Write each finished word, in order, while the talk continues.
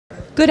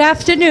Good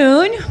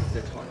afternoon.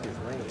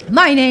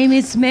 My name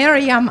is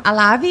Maryam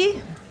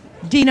Alavi,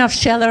 Dean of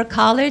Scheller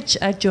College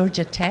at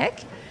Georgia Tech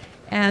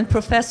and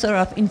Professor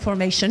of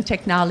Information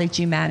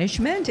Technology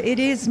Management. It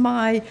is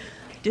my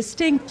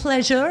distinct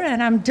pleasure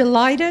and I'm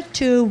delighted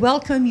to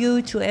welcome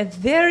you to a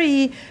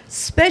very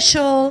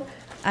special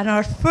and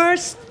our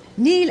first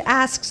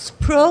NeilAsked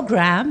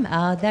program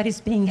that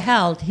is being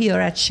held here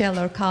at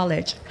Scheller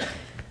College.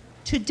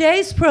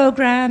 Today's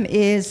program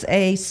is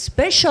a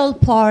special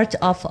part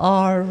of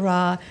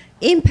our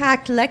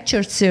Impact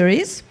Lecture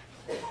Series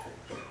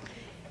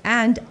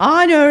and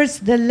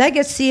honors the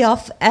legacy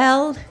of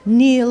L.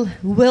 Neil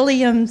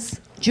Williams,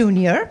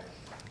 Jr.,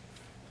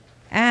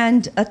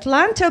 and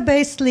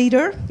Atlanta-based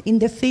leader in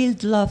the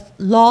field of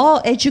law,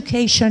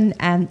 education,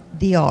 and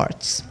the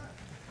arts.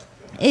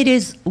 It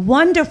is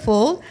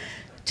wonderful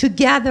to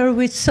gather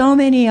with so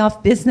many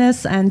of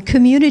business and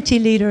community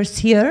leaders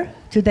here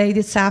today,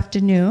 this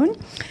afternoon,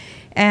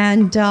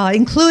 and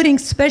including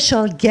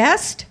special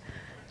guest,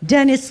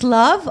 Dennis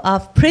Love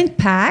of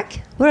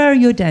PrintPack. Where are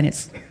you,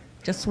 Dennis?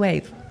 Just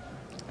wave.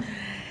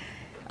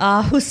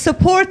 Whose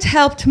support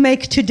helped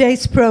make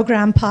today's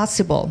program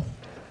possible.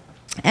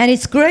 And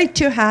it's great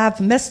to have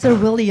Mr.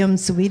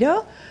 Williams'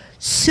 widow,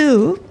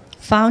 Sue,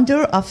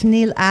 founder of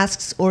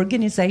NeilAsked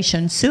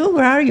organization. Sue,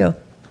 where are you?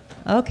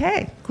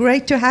 Okay,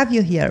 great to have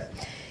you here.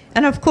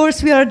 And of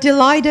course, we are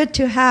delighted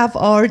to have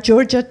our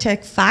Georgia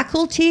Tech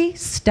faculty,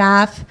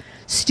 staff,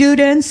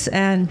 students,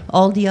 and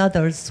all the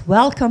others.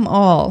 Welcome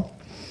all.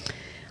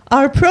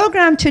 Our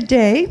program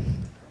today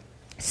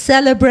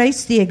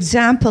celebrates the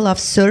example of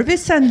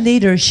service and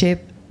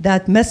leadership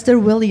that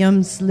Mr.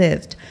 Williams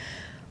lived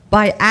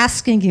by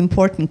asking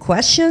important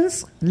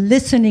questions,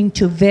 listening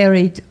to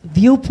varied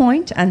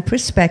viewpoints and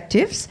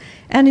perspectives,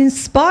 and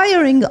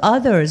inspiring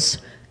others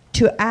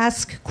to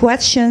ask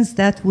questions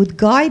that would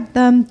guide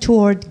them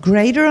toward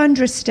greater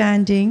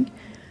understanding,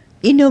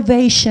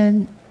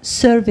 innovation,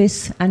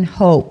 service, and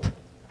hope.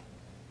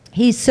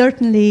 He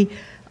certainly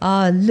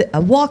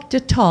walked the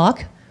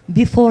talk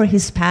before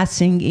his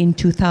passing in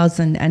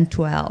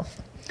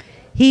 2012.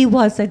 He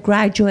was a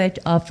graduate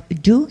of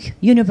Duke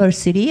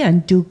University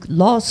and Duke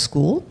Law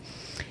School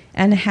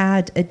and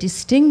had a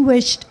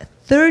distinguished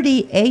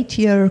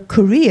 38-year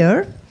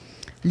career,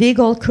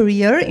 legal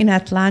career in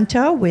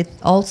Atlanta with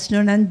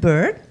Alston and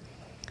Bird,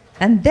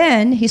 and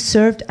then he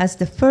served as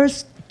the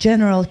first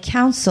general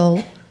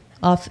counsel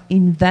of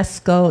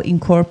Invesco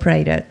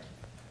Incorporated.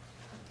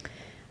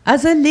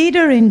 As a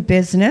leader in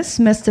business,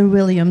 Mr.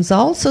 Williams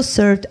also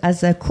served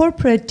as a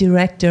corporate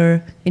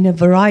director in a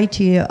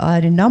variety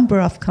at a number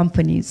of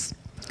companies.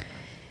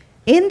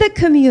 In the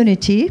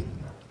community,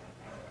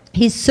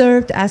 he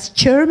served as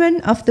chairman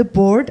of the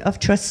board of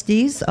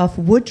trustees of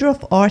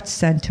Woodruff Arts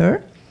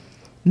Center,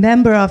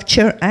 member of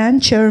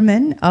and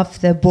chairman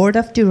of the board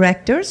of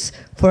directors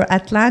for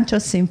Atlanta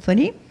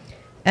Symphony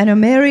and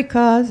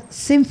America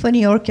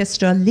Symphony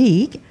Orchestra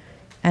League,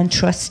 and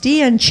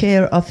trustee and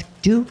chair of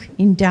Duke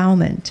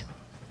Endowment.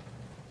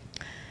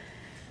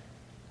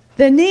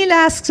 The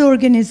NeilAsked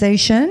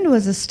organization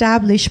was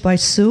established by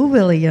Sue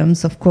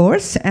Williams, of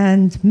course,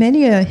 and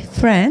many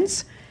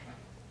friends,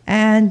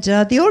 and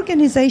the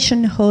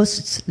organization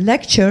hosts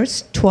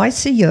lectures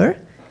twice a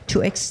year to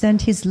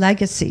extend his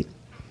legacy.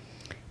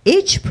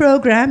 Each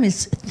program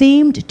is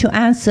themed to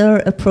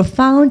answer a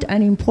profound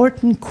and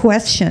important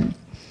question.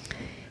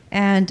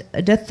 And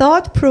the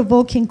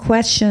thought-provoking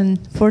question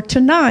for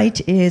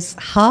tonight is,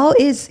 how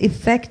is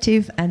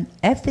effective and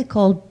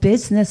ethical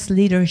business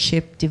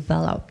leadership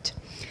developed?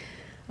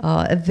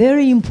 A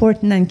very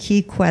important and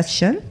key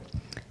question.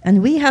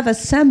 And we have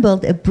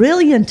assembled a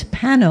brilliant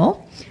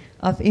panel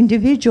of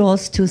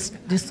individuals to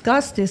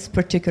discuss this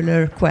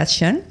particular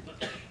question.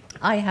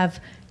 I have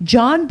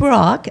John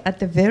Brock at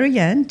the very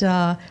end,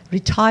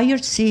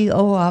 retired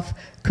CEO of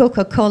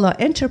Coca-Cola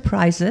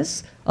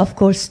Enterprises, of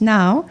course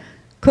now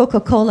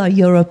Coca-Cola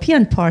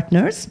European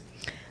Partners.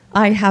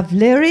 I have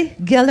Larry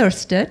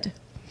Gellerstedt,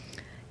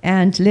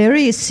 and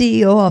Larry is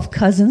CEO of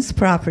Cousins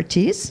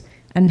Properties,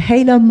 and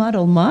Hala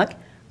Moddelmog,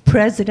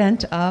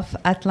 President of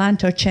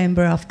Atlanta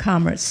Chamber of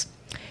Commerce.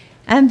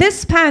 And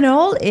this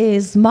panel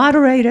is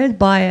moderated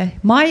by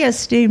my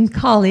esteemed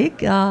colleague,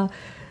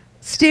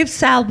 Steve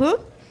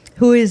Salbu,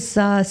 who is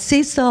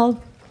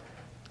Cecil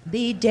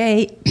B.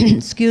 Day,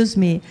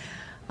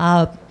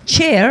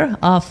 Chair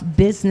of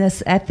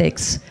Business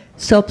Ethics.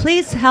 So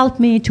please help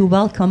me to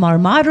welcome our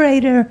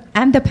moderator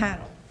and the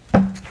panel.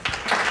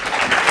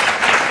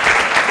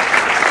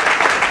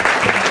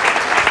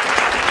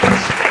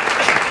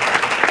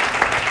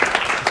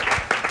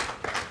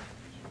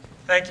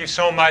 Thank you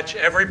so much,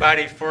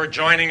 everybody, for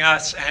joining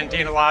us. And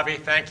Dean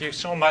Alavi, thank you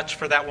so much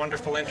for that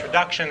wonderful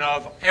introduction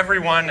of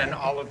everyone and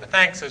all of the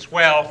thanks as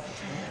well.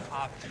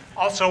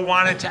 Also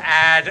wanted to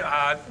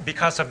add,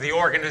 because of the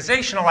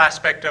organizational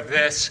aspect of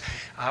this,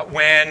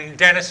 when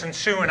Dennis and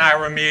Sue and I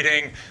were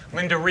meeting,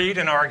 Linda Reed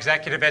in our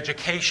executive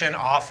education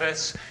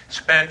office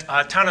spent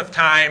a ton of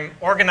time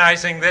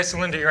organizing this.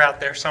 Linda, you're out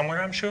there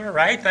somewhere, I'm sure,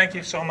 right? Thank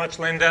you so much,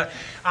 Linda.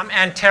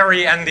 And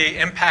Terry and the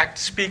Impact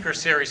Speaker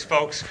Series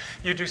folks,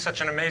 you do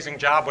such an amazing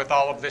job with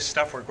all of this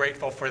stuff. We're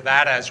grateful for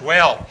that as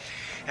well.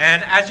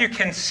 And as you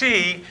can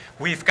see,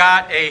 we've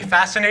got a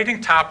fascinating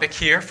topic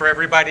here for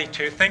everybody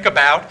to think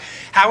about.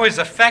 How is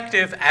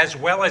effective as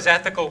well as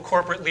ethical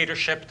corporate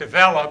leadership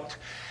developed?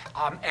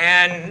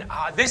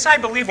 This, I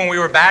believe, when we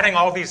were batting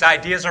all these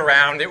ideas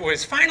around, it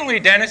was finally,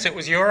 Dennis, it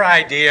was your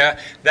idea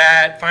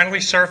that finally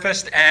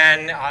surfaced,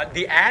 and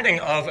the adding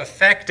of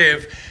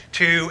effective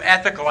to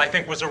ethical, I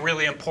think, was a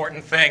really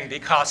important thing,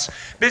 because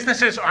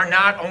businesses are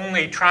not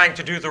only trying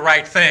to do the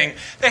right thing,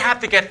 they have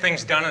to get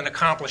things done and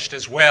accomplished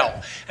as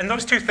well. And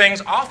those two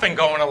things often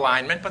go in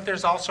alignment, but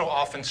there's also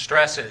often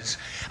stresses.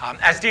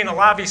 As Dina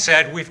Lavi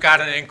said, we've got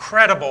an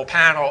incredible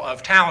panel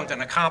of talent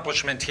and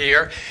accomplishment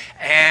here,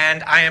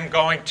 and I am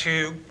going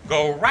to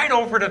go right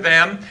over to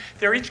them.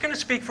 They're each going to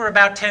speak for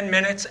about 10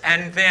 minutes,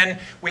 and then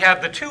we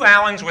have the two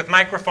Allens with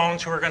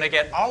microphones who are going to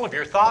get all of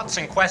your thoughts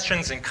and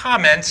questions and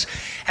comments.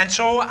 And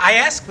so I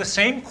asked the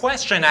same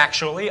question,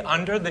 actually,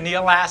 under the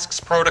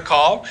NeilAsked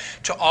protocol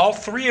to all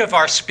three of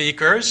our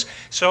speakers.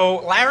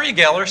 So Larry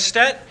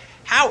Gellerstedt,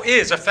 how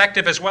is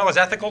effective as well as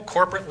ethical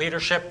corporate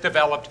leadership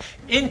developed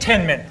in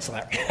 10 minutes,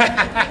 Larry?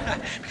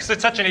 Because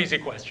it's such an easy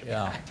question.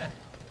 Yeah.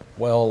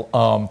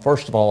 Well,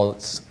 first of all,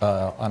 it's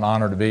an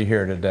honor to be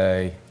here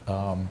today.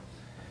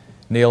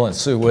 Neil and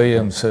Sue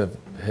Williams have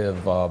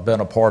been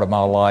a part of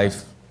my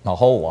life, my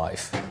whole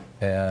life.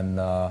 And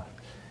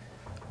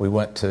we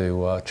went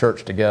to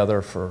church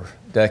together for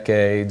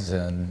decades,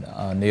 and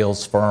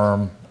Neil's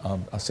firm,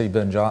 I see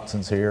Ben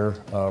Johnson's here,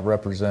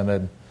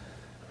 represented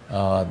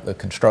the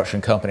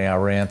construction company I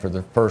ran for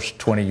the first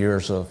 20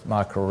 years of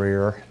my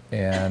career.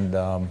 And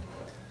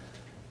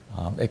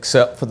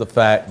except for the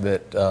fact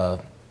that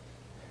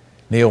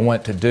Neil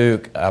went to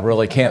Duke, I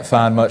really can't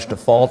find much to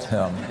fault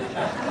him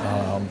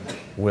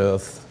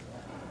with.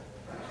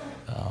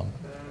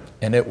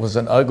 And it was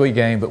an ugly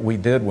game, but we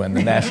did win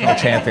the national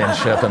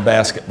championship in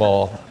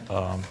basketball,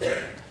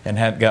 and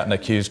hadn't gotten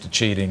accused of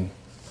cheating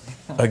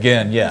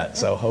again yet.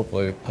 So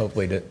hopefully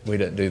we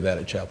didn't do that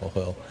at Chapel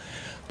Hill.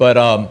 But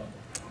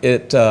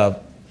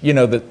you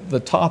know, the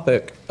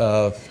topic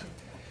of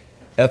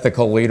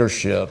ethical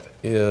leadership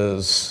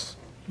is,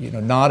 you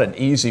know, not an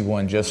easy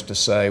one just to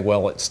say,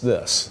 well, it's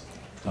this,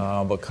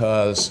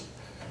 because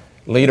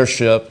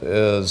leadership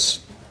is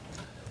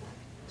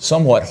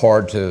somewhat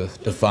hard to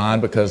define,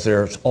 because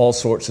there's all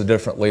sorts of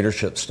different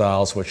leadership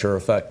styles which are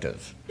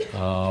effective.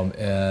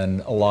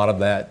 And a lot of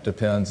that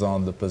depends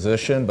on the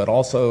position, but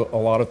also a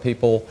lot of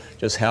people,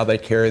 just how they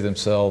carry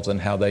themselves and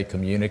how they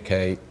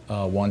communicate.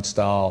 One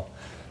style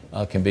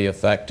can be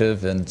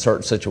effective in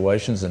certain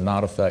situations and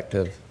not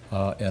effective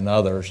in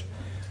others.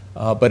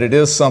 But it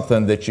is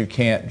something that you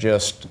can't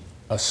just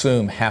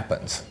assume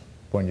happens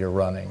when you're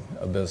running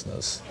a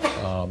business.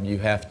 You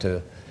have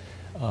to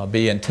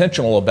be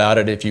intentional about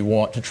it if you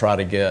want to try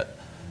to get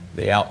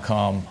the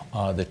outcome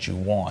that you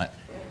want.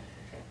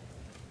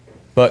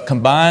 But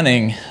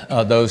combining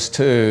those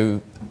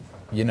two,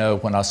 you know,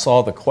 when I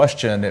saw the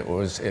question,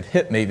 it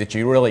hit me that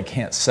you really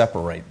can't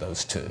separate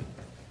those two.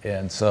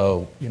 And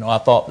so, you know, I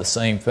thought the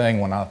same thing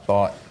when I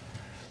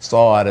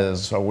saw it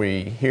as, are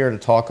we here to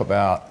talk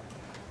about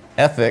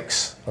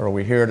ethics, or are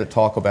we here to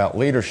talk about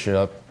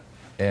leadership?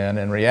 And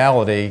in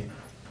reality,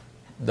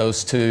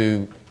 those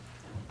two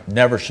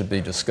never should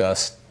be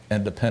discussed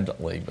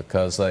independently,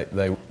 because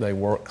they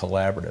work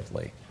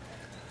collaboratively.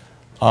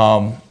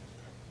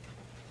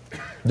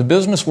 The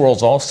business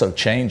world's also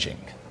changing.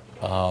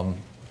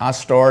 I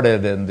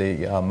started in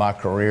my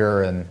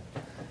career in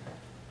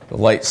the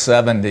late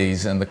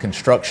 70s in the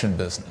construction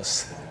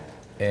business.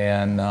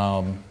 And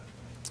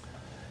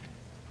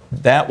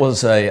that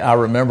was I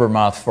remember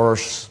my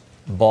first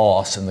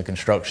boss in the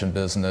construction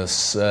business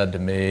said to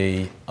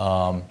me,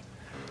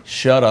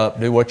 shut up,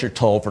 do what you're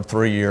told for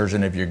 3 years,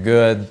 and if you're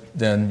good,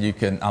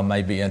 then I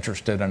may be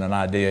interested in an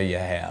idea you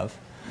have.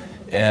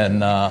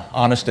 And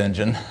honest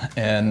engine.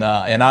 And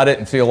I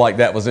didn't feel like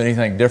that was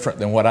anything different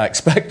than what I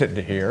expected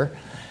to hear.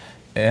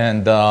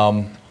 And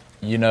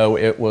you know,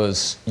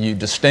 you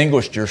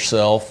distinguished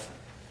yourself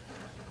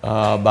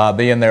by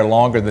being there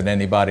longer than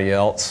anybody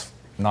else,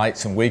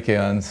 nights and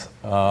weekends,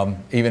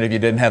 even if you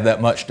didn't have that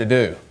much to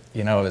do.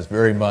 You know, it was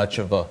very much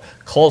of a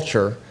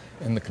culture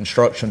in the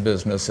construction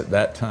business at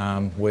that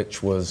time,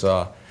 which was,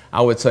 I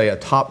would say, a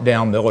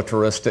top-down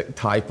militaristic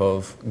type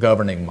of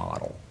governing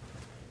model.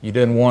 You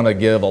didn't want to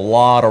give a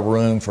lot of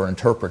room for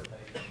interpretation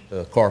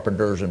to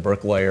carpenters and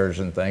bricklayers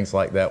and things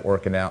like that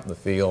working out in the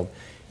field,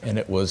 and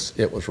it was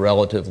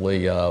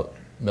relatively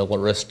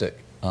militaristic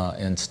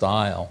in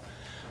style.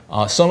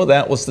 Some of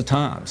that was the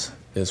times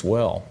as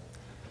well.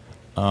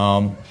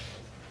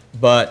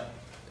 But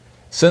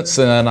since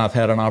then, I've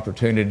had an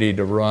opportunity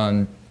to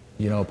run,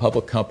 a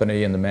public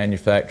company in the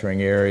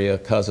manufacturing area,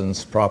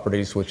 Cousins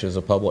Properties, which is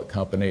a public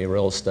company,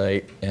 real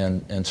estate,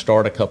 and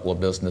start a couple of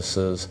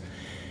businesses.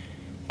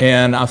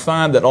 And I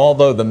find that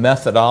although the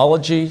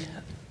methodology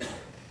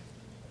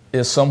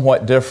is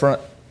somewhat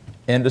different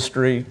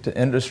industry to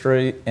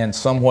industry and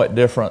somewhat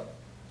different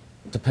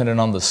depending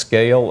on the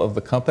scale of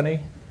the company,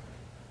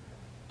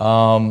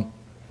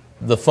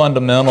 the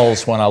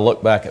fundamentals, when I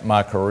look back at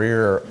my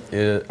career,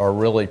 are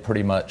really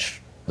pretty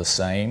much the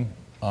same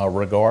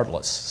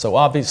regardless. So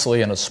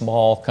obviously in a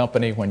small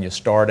company, when you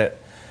start it,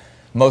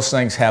 most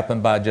things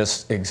happen by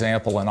just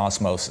example and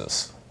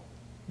osmosis.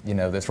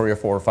 The 3 or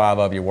 4 or 5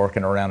 of you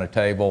working around a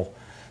table,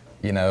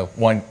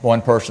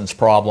 one person's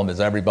problem is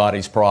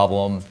everybody's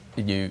problem.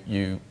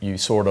 You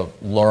sort of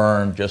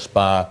learn just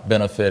by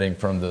benefiting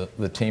from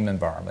the team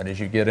environment. As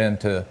you get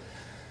into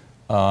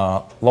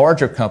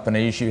larger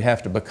companies, you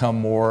have to become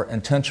more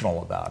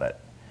intentional about it.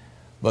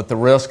 But the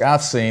risk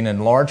I've seen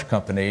in large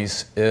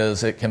companies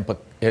is it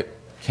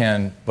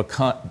can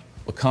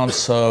become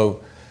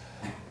so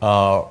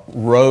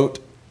rote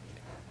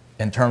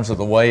in terms of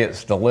the way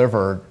it's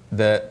delivered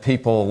that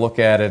people look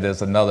at it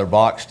as another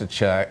box to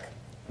check.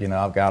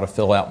 I've got to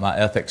fill out my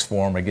ethics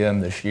form again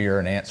this year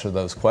and answer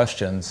those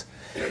questions,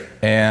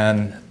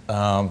 and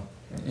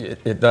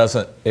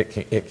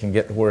it can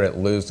get to where it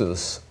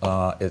loses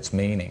its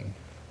meaning.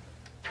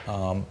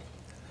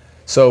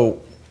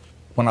 So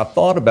when I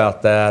thought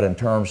about that in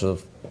terms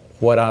of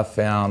what I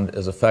found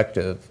is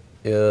effective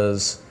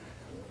is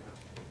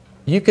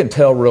you can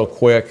tell real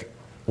quick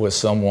with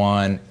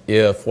someone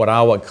if what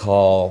I would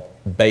call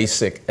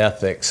basic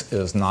ethics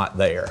is not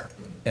there.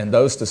 And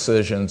those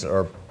decisions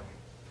are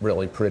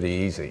really pretty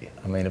easy.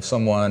 I mean, if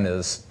someone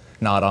is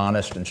not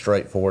honest and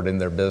straightforward in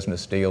their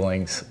business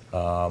dealings,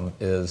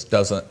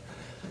 doesn't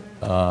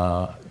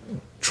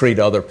treat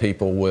other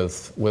people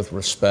with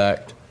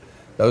respect,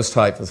 those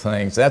types of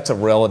things, that's a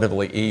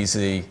relatively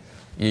easy,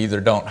 you either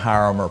don't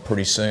hire them or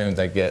pretty soon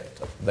they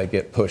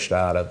get pushed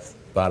out of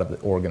the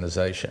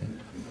organization.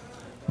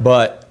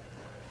 But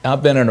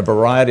I've been in a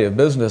variety of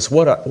business.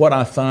 What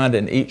I find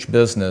in each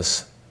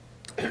business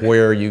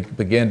where you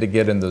begin to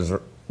get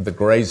into the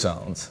gray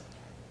zones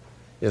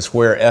is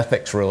where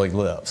ethics really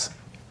lives.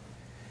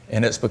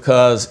 And it's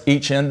because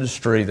each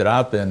industry that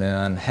I've been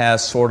in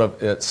has sort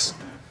of its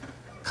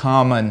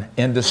common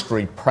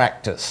industry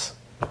practice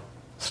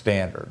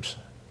standards.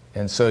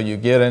 And so you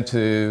get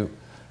into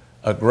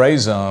a gray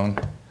zone,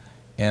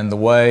 and the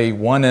way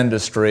one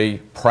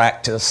industry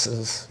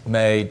practices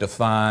may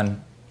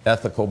define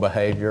ethical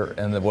behavior,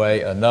 and the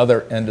way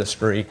another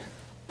industry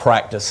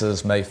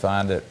practices may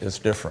find it is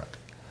different.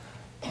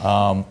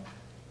 Let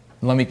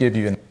me give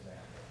you an example.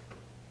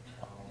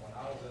 When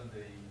I was in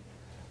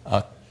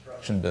the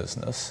construction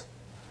business,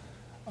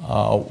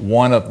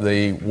 one of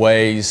the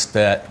ways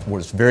that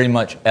was very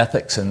much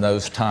ethics in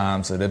those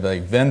times, that if a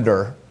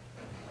vendor,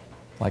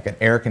 like an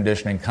air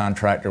conditioning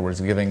contractor,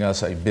 was giving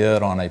us a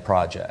bid on a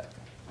project,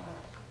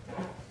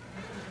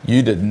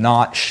 you did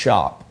not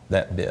shop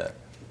that bid.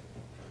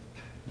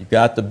 You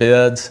got the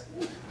bids,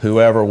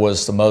 whoever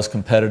was the most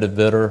competitive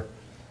bidder,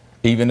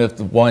 even if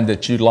the one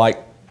that you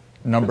liked,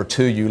 number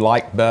 2, you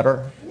liked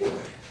better,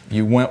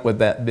 you went with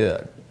that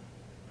bid.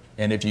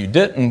 And if you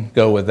didn't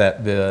go with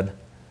that bid,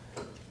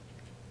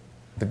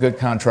 the good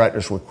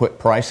contractors would quit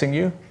pricing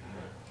you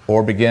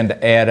or begin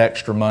to add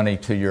extra money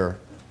to your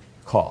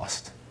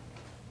cost.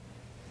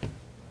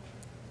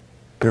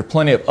 There are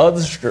plenty of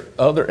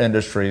other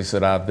industries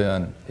that I've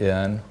been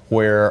in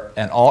where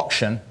an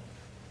auction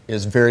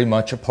is very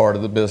much a part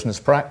of the business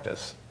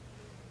practice.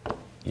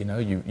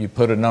 You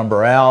put a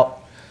number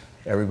out,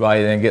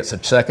 everybody then gets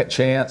a second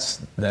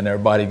chance, then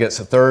everybody gets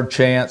a third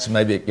chance,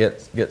 maybe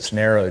it gets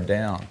narrowed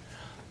down.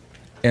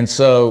 And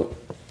so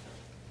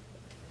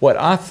what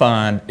I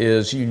find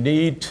is you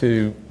need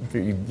to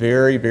be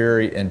very,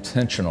 very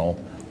intentional,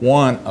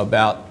 one,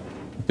 about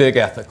big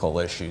ethical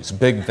issues,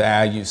 big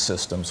value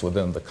systems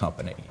within the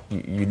company.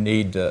 You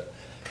need to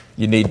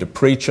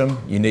preach them,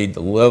 you need to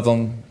live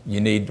them, you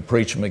need to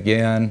preach them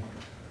again.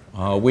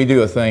 We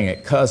do a thing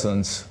at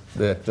Cousins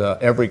that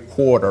every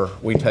quarter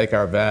we take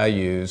our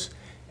values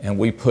and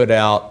we put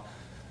out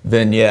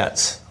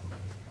vignettes.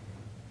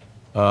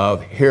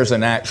 Here's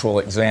an actual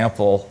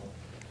example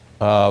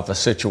of a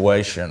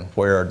situation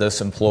where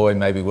this employee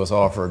maybe was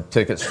offered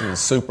tickets to the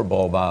Super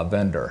Bowl by a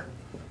vendor.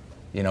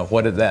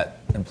 What did that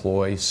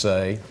employee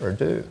say or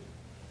do?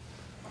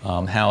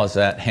 How is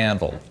that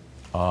handled?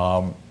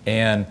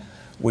 And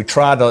we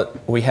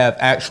have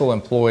actual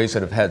employees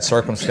that have had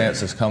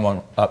circumstances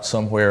come up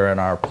somewhere in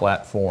our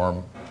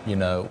platform,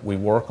 we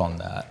work on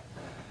that.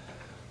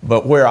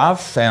 But where I've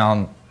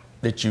found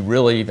that you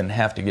really even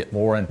have to get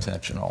more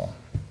intentional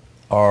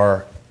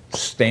are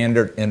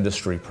standard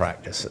industry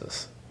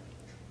practices.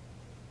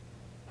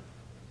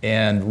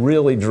 And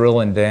really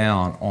drilling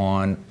down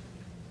on,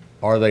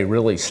 are they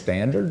really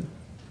standard?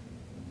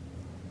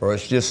 Or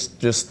it's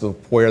just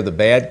where the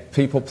bad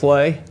people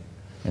play,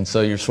 and so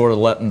you're sort of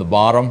letting the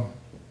bottom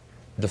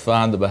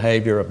define the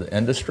behavior of the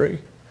industry.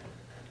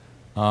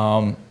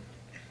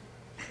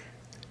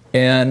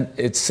 And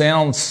it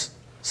sounds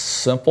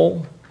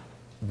simple,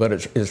 but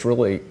it's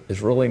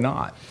really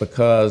not,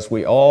 because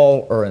we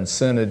all are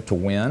incented to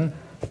win.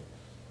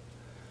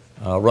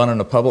 Running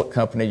a public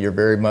company, you're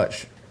very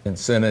much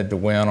incented to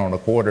win on a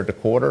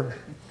quarter-to-quarter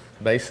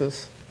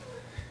basis.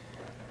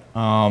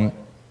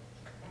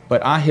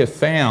 But I have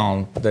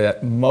found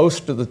that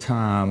most of the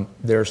time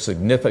there's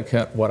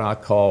significant, what I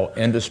call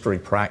industry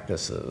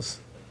practices,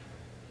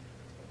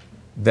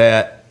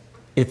 that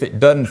if it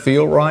doesn't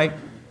feel right,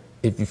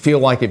 if you feel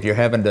like if you're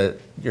having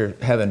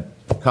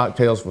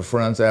cocktails with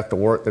friends after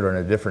work that are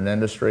in a different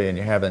industry and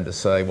you're having to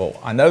say, well,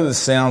 I know this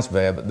sounds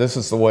bad, but this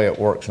is the way it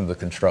works in the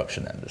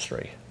construction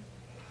industry.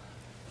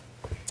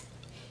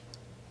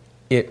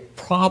 It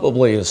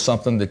probably is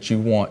something that you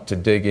want to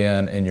dig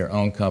in your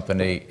own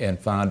company and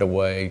find a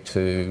way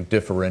to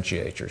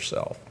differentiate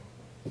yourself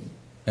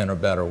in a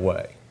better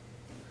way.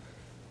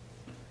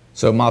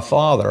 So my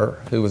father,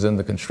 who was in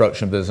the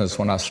construction business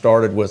when I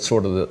started with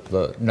sort of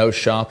the no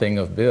shopping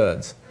of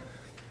bids,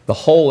 the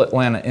whole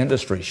Atlanta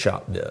industry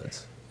shopped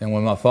bids. And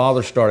when my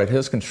father started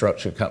his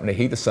construction company,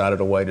 he decided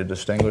a way to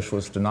distinguish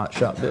was to not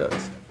shop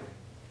bids.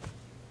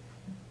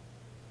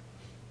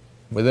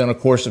 Within a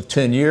course of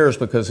 10 years,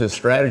 because his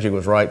strategy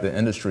was right, the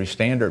industry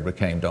standard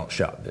became don't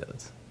shop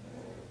bids.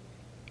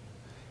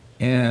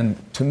 And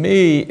to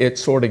me, it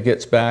sort of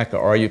gets back to,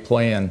 are you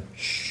playing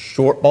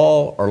short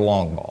ball or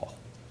long ball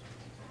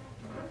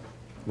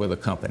with a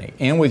company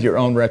and with your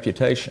own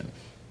reputation?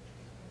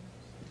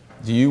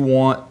 Do you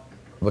want,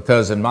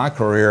 because in my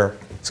career,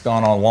 it's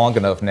gone on long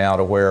enough now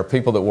to where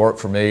people that work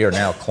for me are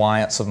now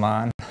clients of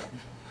mine.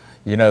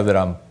 You know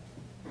that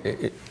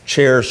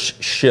chairs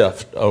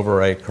shift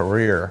over a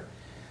career.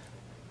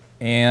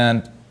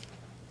 And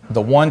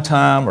the one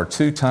time or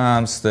two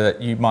times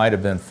that you might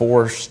have been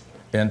forced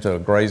into a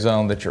gray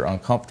zone that you're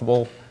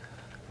uncomfortable,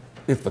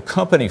 if the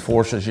company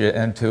forces you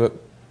into it,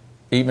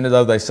 even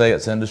though they say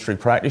it's industry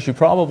practice, you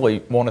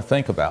probably want to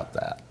think about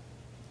that.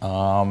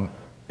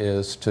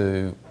 Is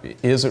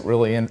it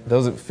really,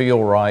 does it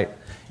feel right?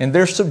 And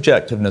there's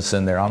subjectiveness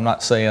in there. I'm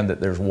not saying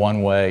that there's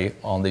one way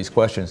on these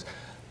questions.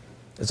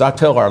 As I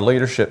tell our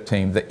leadership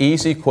team, the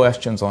easy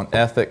questions on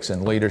ethics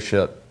and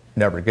leadership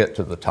never get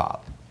to the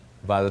top.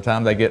 By the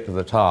time they get to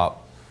the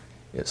top,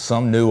 it's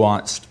some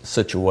nuanced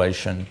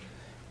situation,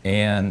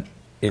 and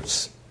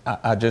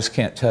I just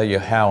can't tell you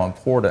how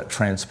important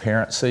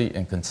transparency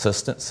and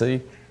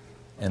consistency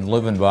and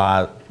living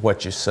by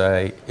what you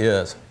say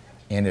is,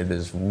 and it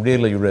is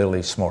really,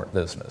 really smart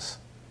business.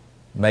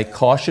 May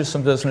cost you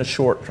some business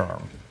short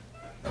term,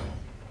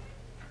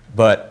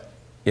 but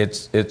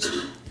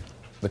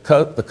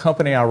the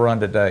company I run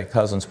today,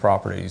 Cousins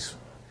Properties,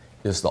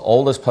 is the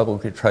oldest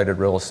publicly traded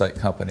real estate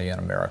company in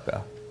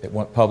America. It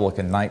went public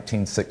in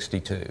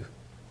 1962.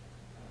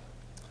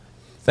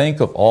 Think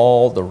of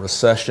all the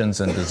recessions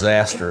and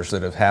disasters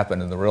that have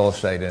happened in the real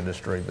estate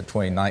industry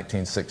between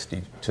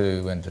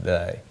 1962 and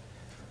today.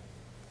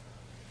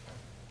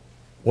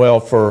 Well,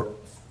 for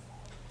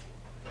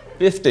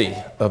 50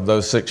 of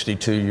those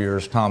 62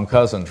 years, Tom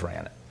Cousins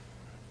ran it.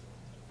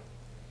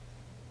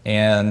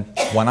 And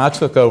when I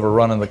took over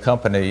running the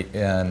company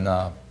in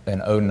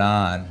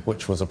 2009,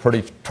 which was a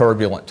pretty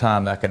turbulent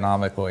time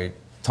economically,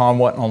 Tom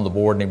wasn't on the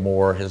board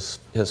anymore. His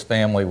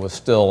family was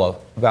still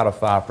about a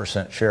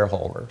 5%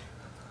 shareholder.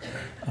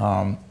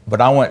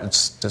 But I went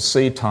to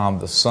see Tom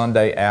the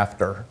Sunday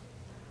after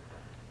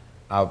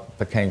I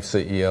became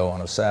CEO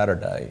on a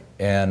Saturday.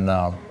 And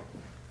I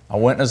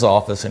went in his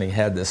office and he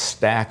had this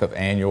stack of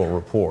annual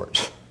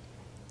reports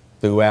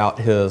throughout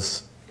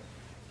his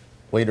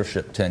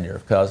leadership tenure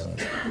of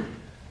Cousins.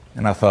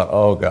 And I thought,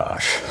 oh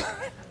gosh,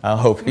 I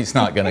hope he's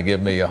not going to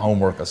give me a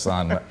homework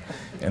assignment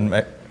and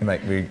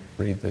make me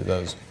read through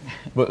those.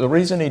 But the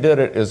reason he did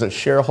it is a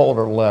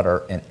shareholder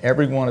letter in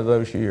every one of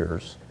those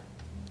years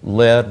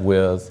led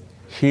with,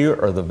 here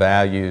are the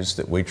values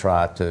that we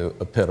try to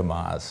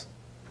epitomize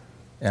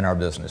in our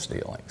business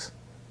dealings.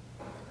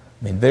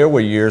 I mean, there were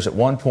years at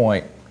one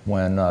point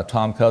when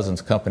Tom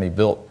Cousins' company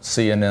built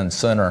CNN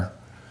Center.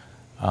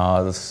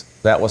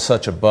 That was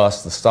such a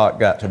bust, the stock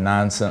got to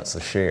 9 cents a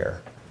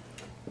share.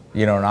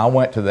 You know, and I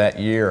went to that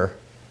year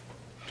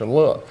to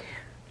look.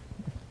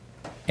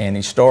 And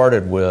he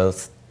started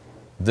with,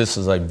 this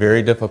is a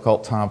very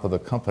difficult time for the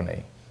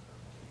company,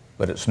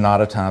 but it's not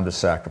a time to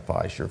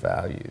sacrifice your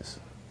values.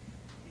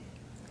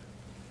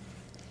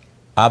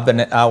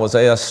 I was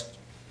asked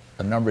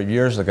a number of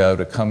years ago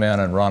to come in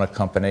and run a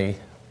company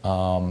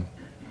that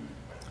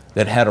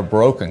had a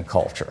broken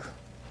culture.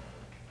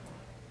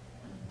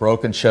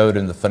 Broken showed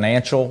in the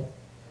financial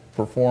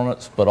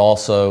performance, but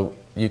also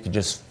you could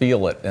just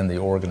feel it in the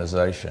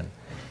organization.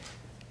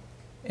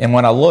 And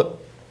when I looked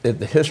at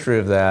the history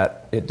of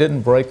that, it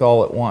didn't break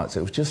all at once.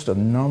 It was just a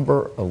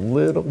number of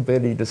little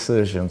bitty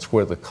decisions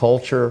where the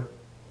culture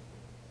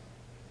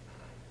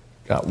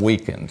got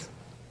weakened.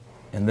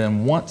 And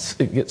then once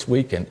it gets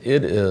weakened,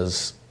 it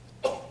is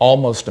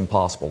almost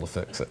impossible to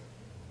fix it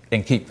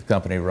and keep the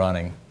company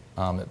running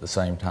at the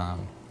same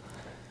time.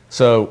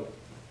 So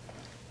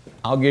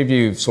I'll give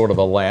you sort of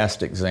a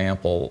last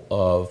example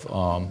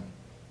of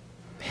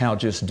how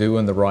just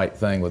doing the right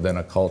thing within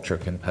a culture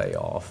can pay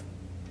off.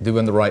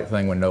 Doing the right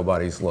thing when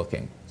nobody's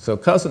looking. So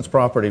Cousins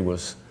Property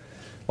was,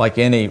 like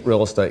any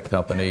real estate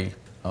company,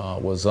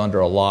 was under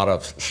a lot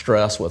of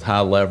stress with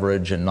high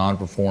leverage and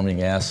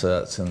non-performing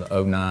assets in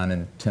the 09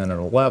 and 10 and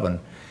 11.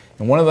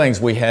 And one of the things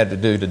we had to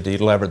do to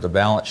delever the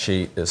balance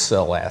sheet is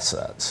sell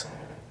assets.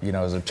 You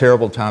know, it was a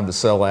terrible time to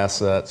sell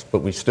assets, but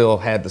we still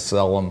had to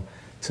sell them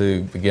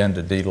to begin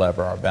to delever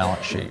our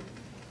balance sheet.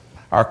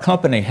 Our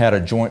company had a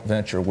joint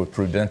venture with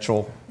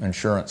Prudential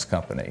Insurance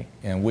Company,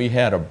 and we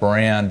had a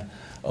brand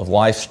of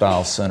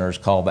lifestyle centers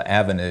called the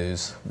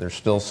Avenues. There's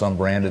still some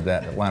branded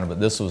that in Atlanta,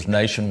 but this was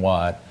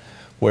nationwide,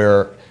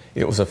 where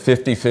it was a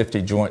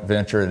 50-50 joint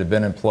venture. It had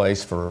been in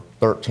place for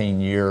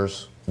 13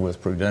 years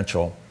with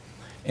Prudential,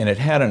 and it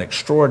had an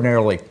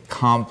extraordinarily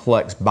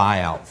complex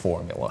buyout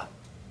formula,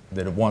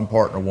 that if one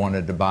partner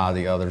wanted to buy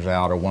the others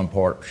out, or one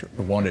partner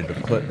wanted to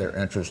put their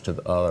interest to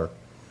the other.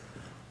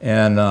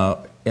 And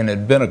it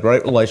had been a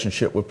great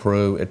relationship with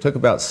Pru. It took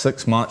about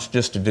 6 months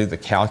just to do the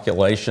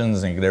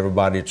calculations and get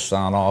everybody to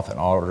sign off and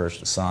auditors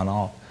to sign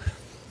off.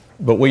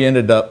 But we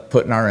ended up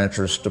putting our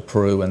interest to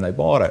Pru, and they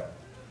bought it.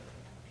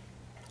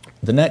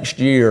 The next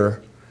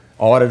year,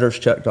 auditors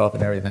checked off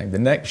and everything. The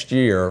next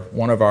year,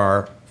 one of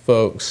our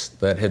folks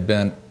that had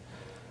been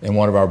in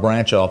one of our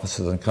branch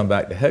offices and come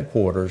back to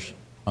headquarters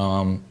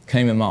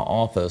came in my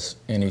office,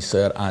 and he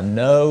said, I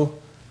know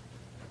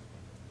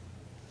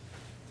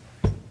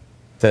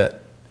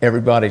that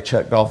everybody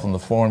checked off on the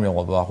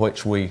formula by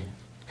which we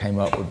came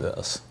up with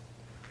this,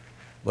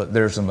 but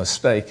there's a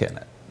mistake in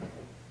it.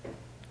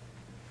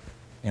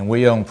 And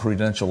we owe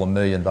Prudential $1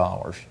 million.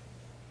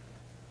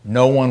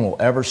 No one will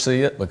ever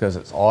see it because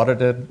it's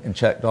audited and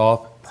checked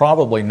off.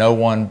 Probably no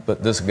one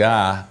but this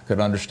guy could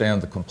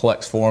understand the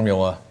complex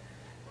formula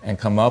and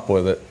come up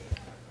with it.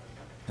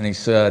 And he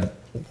said,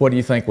 what do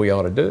you think we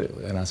ought to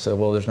do? And I said,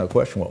 well, there's no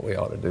question what we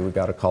ought to do. We've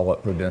got to call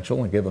up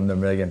Prudential and give them their $1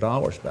 million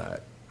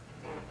back.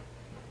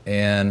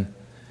 And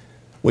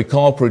we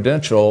called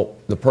Prudential.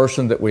 The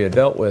person that we had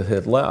dealt with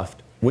had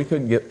left. We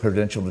couldn't get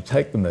Prudential to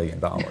take the $1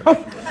 million.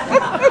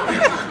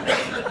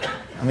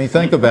 I mean,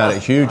 think about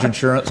it. Huge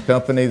insurance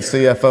company, the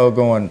CFO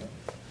going,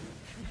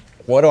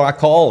 what do I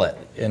call it?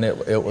 And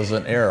it was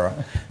an error.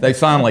 They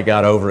finally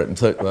got over it and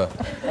took the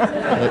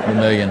 $1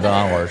 million.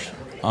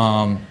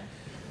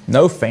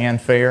 No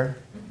fanfare,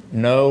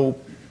 no,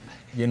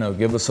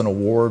 give us an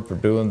award for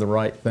doing the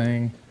right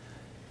thing.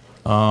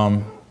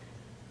 But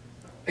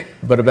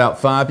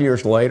about 5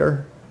 years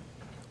later,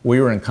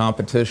 we were in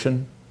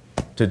competition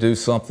to do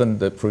something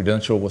that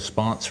Prudential was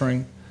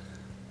sponsoring.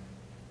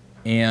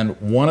 And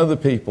one of the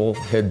people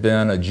had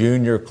been a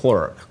junior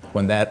clerk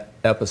when that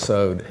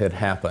episode had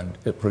happened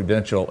at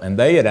Prudential, and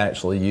they had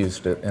actually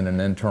used it in an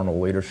internal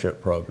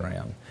leadership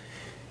program.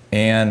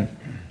 And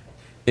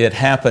it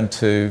happened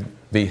to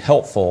be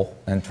helpful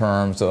in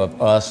terms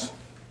of us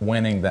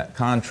winning that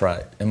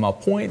contract. And my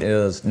point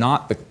is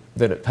not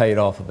that it paid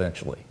off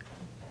eventually.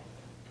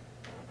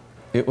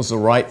 It was the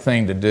right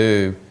thing to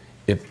do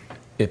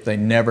if they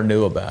never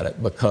knew about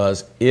it,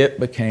 because it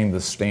became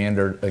the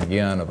standard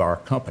again of our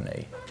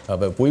company.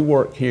 Of if we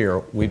work here,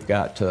 we've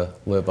got to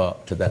live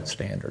up to that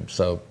standard.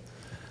 So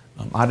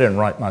I didn't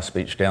write my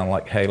speech down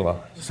like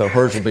Hala, so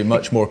hers will be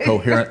much more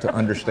coherent to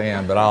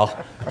understand, but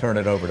I'll turn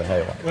it over to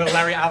Hala. Well,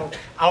 Larry,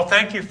 I'll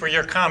thank you for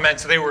your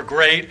comments. They were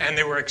great, and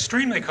they were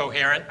extremely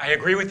coherent. I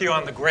agree with you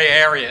on the gray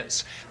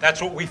areas. That's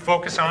what we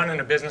focus on in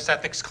a business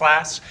ethics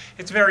class.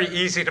 It's very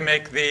easy to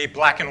make the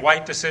black and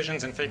white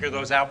decisions and figure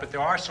those out, but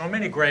there are so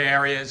many gray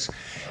areas.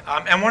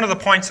 And one of the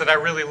points that I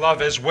really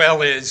love as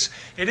well is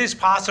it is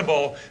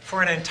possible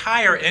for an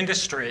entire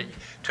industry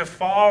to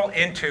fall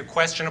into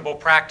questionable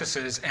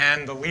practices,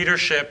 and the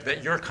leadership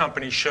that your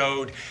company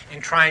showed in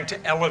trying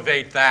to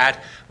elevate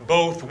that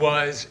both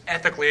was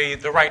ethically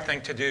the right thing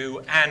to do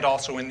and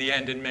also in the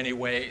end in many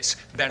ways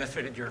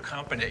benefited your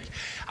company.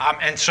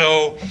 And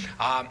so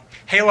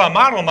Hala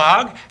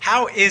Moddelmog,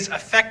 how is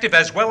effective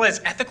as well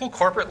as ethical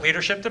corporate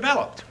leadership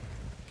developed?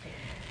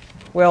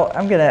 Well,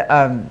 I'm going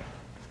to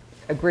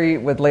agree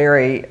with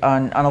Larry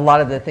on a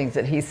lot of the things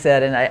that he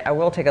said, and I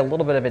will take a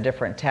little bit of a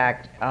different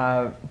tact.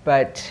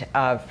 But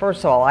first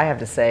of all, I have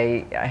to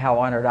say how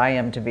honored I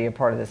am to be a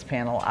part of this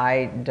panel.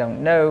 I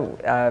don't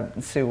know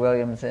Sue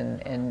Williams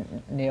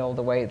and Neil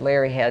the way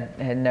Larry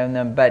had known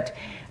them, but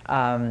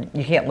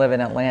you can't live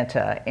in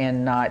Atlanta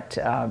and not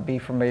be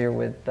familiar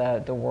with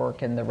the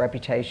work and the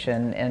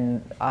reputation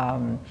and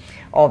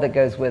all that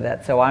goes with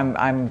it. So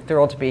I'm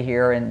thrilled to be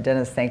here, and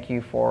Dennis, thank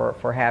you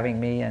for having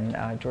me,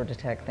 and Georgia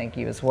Tech, thank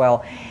you as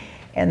well.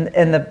 And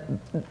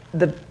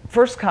the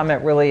first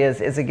comment really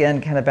is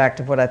again kind of back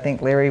to what I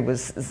think Larry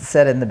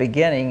said in the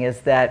beginning,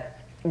 is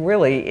that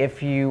really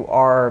if you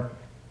are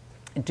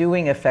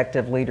doing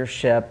effective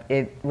leadership,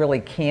 it really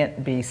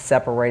can't be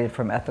separated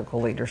from ethical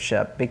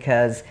leadership,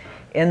 because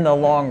in the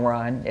long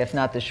run, if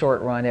not the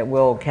short run, it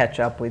will catch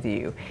up with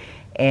you.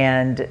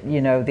 And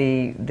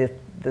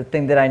the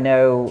thing that I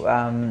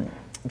know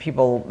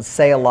people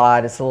say a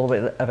lot, it's a little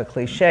bit of a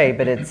cliche,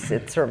 but it's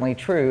certainly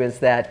true, is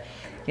that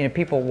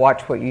people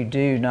watch what you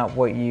do, not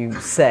what you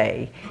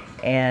say.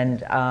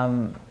 And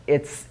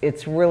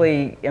it's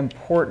really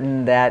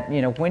important that,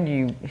 when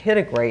you hit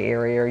a gray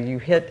area or you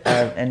hit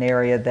an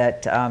area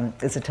that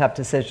is a tough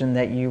decision,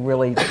 that you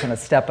really kind of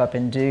step up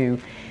and do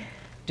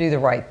the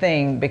right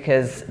thing,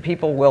 because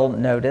people will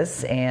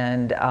notice.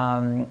 And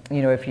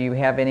if you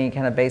have any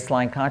kind of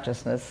baseline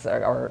consciousness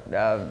or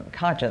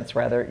conscience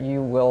rather,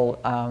 you will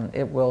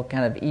it will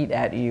kind of eat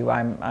at you.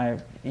 I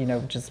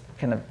just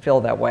kind of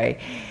feel that way.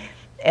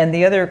 And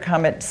the other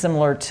comment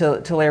similar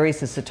to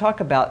Larry's is to talk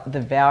about the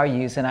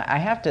values. And I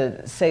have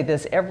to say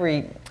this,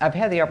 I've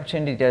had the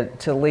opportunity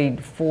to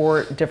lead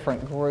 4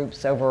 different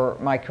groups over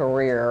my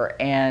career.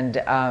 And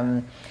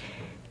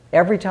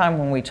every time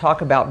when we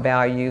talk about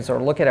values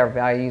or look at our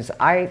values,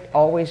 I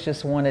always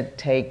just want to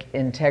take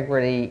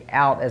integrity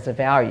out as a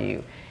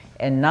value.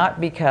 And not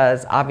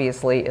because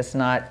obviously it's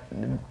not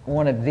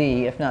one of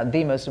the, if not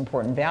the most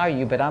important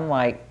value, but I'm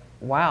like,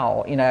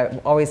 wow, I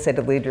always say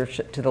to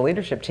the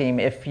leadership team,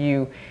 if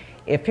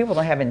people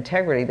don't have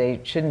integrity,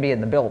 they shouldn't be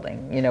in the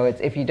building.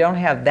 If you don't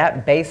have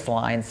that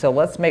baseline, so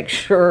let's make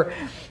sure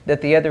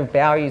that the other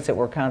values that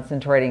we're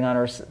concentrating on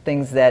are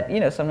things that,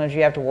 sometimes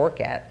you have to work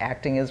at.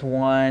 Acting is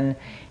one,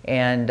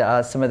 and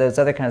some of those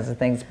other kinds of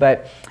things.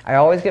 But I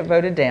always get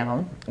voted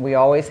down. We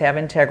always have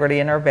integrity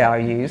in our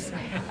values.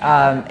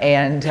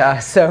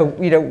 So,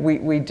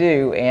 we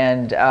do.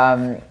 And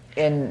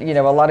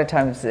a lot of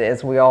times,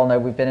 as we all know,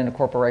 we've been into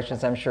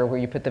corporations, I'm sure, where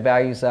you put the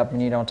values up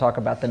and you don't talk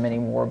about them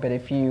anymore. But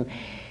if you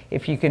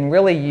can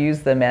really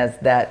use them as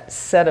that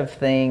set of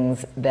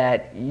things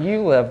that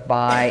you live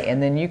by,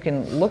 and then you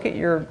can look at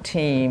your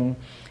team,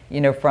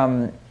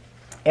 from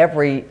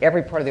every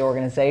part of the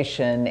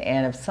organization,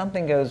 and if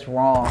something goes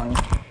wrong,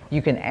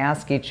 you can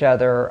ask each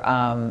other,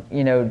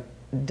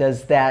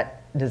 does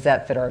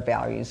that fit our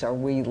values? Are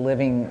we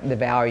living the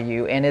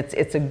value? And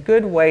it's a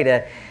good way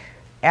to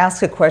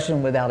ask a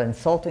question without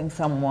insulting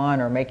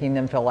someone or making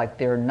them feel like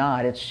they're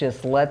not. It's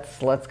just let's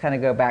kind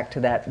of go back to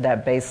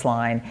that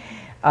baseline.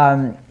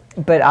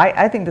 But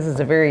I think this is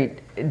a very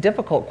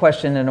difficult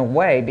question in a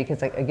way,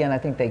 because again, I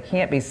think they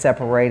can't be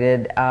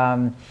separated.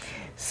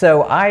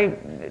 So I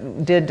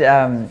did,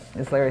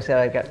 as Larry said,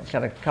 I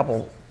got a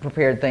couple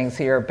prepared things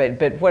here,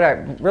 but what I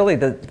really,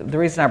 the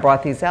reason I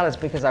brought these out is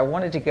because I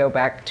wanted to go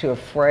back to a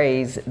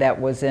phrase that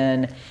was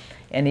in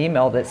an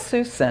email that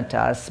Sue sent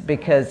us,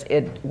 because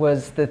it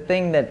was the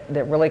thing that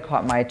really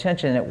caught my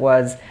attention. It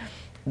was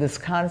this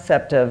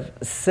concept of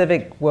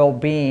civic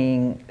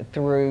well-being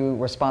through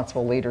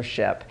responsible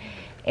leadership.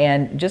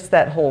 And just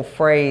that whole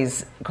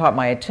phrase caught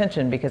my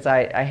attention, because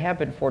I have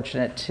been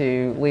fortunate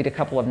to lead a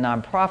couple of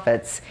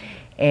nonprofits.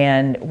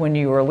 And when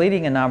you are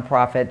leading a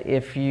nonprofit,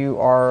 if you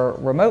are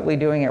remotely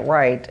doing it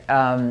right,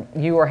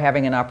 you are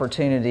having an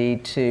opportunity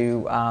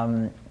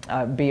to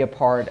be a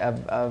part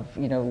of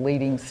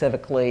leading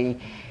civically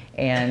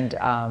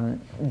and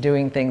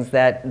doing things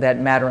that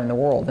matter in the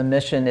world. The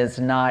mission is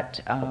not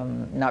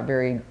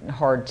very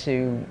hard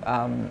to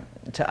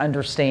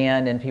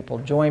understand, and people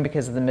join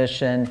because of the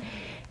mission,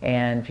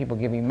 and people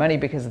give you money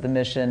because of the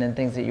mission and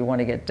things that you want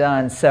to get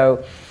done.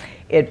 So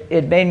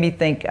it made me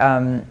think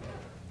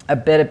a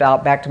bit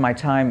about back to my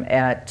time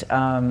at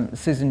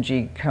Susan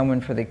G.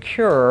 Komen for the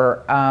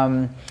Cure.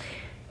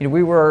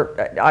 We were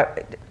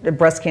a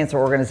breast cancer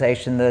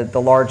organization,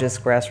 the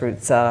largest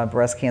grassroots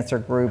breast cancer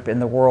group in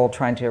the world,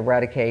 trying to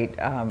eradicate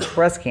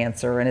breast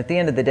cancer. And at the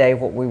end of the day,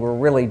 what we were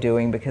really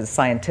doing, because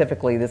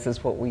scientifically this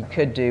is what we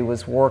could do,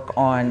 was work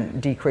on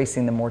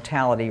decreasing the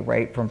mortality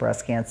rate from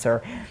breast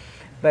cancer.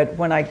 But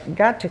when I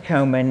got to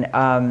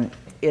Komen,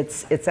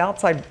 its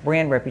outside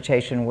brand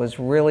reputation was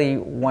really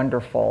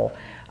wonderful.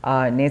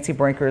 Nancy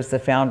Brinker is the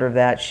founder of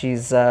that.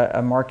 She's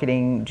a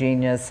marketing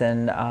genius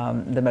and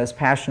the most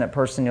passionate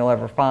person you'll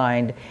ever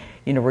find,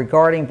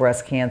 regarding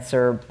breast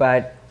cancer.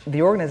 But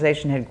the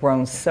organization had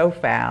grown so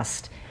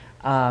fast,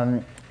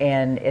 and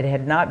it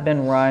had not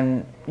been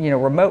run,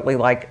 remotely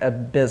like a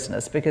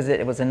business, because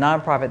it was a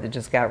nonprofit that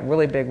just got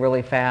really big,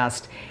 really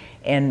fast.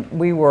 And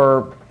we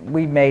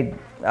made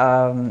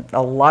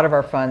a lot of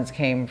our funds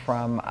came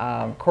from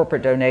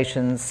corporate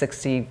donations,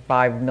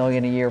 $65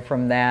 million a year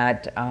from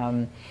that.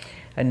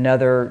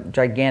 Another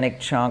gigantic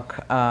chunk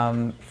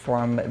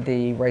from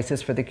the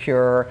Races for the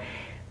Cure.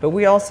 But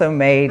we also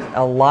made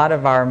a lot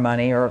of our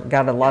money, or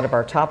got a lot of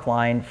our top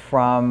line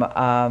from,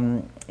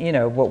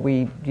 what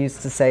we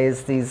used to say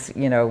is these,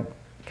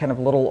 kind of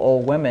little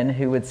old women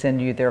who would send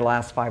you their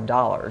last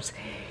 $5.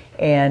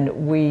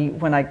 And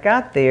when I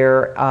got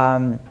there,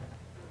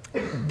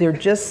 there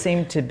just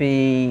seemed to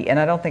be, and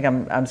I don't think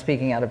I'm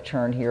speaking out of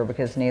turn here,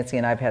 because Nancy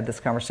and I have had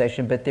this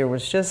conversation, but there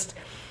was just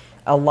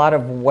a lot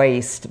of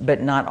waste,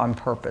 but not on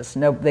purpose.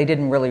 No, they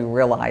didn't really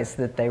realize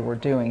that they were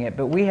doing it.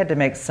 But we had to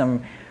make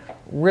some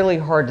really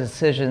hard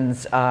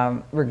decisions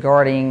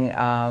regarding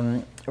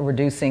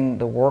reducing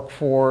the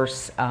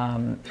workforce,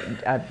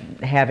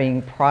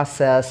 having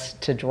process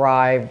to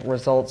drive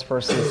results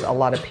versus a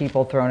lot of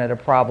people thrown at a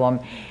problem.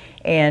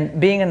 And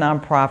being a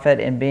nonprofit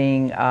and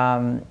being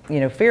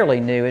fairly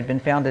new, it had been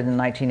founded in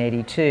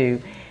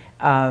 1982,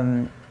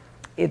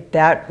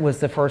 that was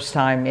the first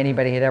time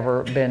anybody had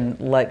ever been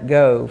let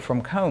go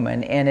from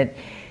Komen, and it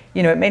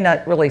may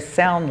not really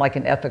sound like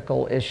an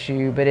ethical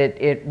issue, but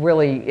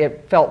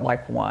it felt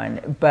like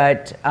one.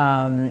 But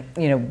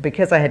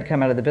because I had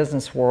come out of the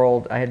business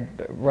world, I had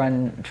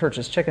run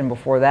Church's Chicken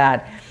before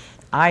that,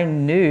 I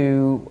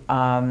knew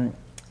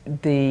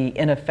the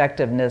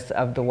ineffectiveness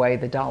of the way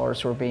the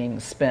dollars were being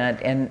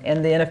spent,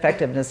 and the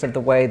ineffectiveness of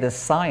the way the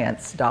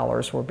science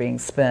dollars were being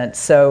spent.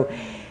 So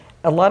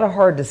a lot of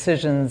hard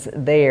decisions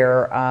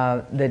there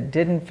that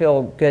didn't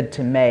feel good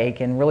to make,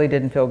 and really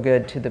didn't feel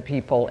good to the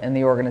people in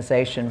the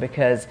organization,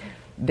 because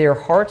their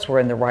hearts were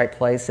in the right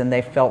place and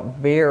they felt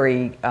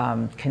very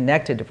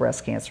connected to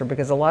breast cancer,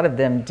 because a lot of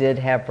them did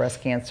have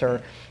breast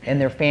cancer in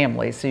their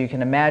family. So you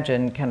can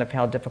imagine kind of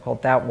how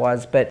difficult that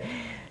was. But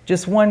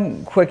just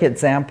one quick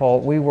example,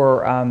 we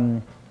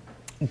were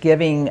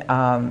giving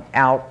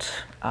out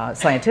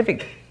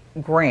scientific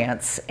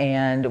grants,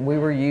 and we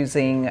were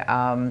using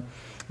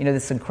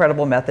this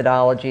incredible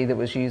methodology that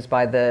was used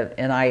by the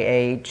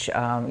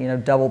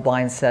NIH,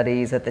 double-blind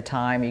studies at the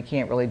time. You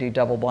can't really do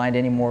double-blind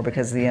anymore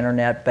because of the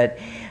internet, but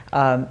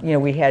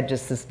we had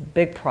just this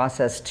big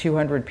process,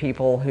 200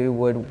 people who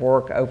would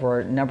work over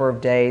a number of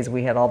days.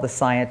 We had all the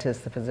scientists,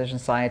 the physician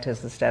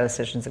scientists, the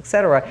statisticians, et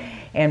cetera,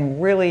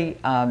 and really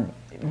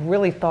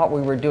thought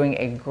we were doing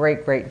a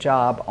great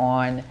job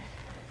on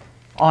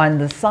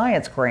the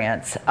science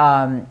grants.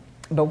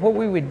 But what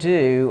we would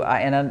do,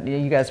 and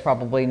you guys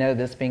probably know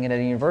this being at a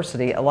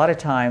university, a lot of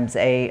times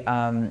a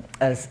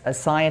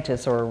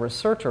scientist or a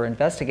researcher,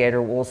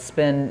 investigator will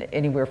spend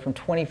anywhere from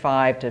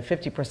 25 to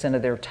 50%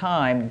 of their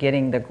time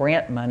getting the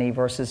grant money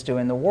versus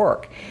doing the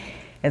work.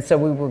 And so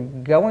we were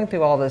going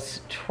through all this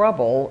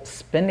trouble,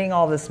 spending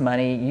all this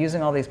money,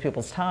 using all these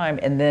people's time,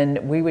 and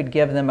then we would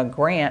give them a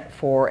grant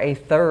for a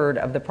third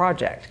of the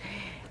project.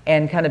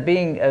 And kind of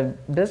being a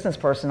business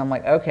person, I'm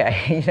like,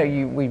 okay,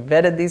 we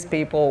vetted these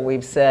people.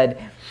 We've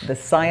said the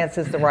science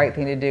is the right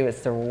thing to do.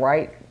 It's the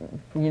right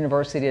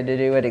university to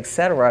do it, et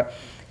cetera.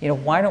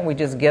 Why don't we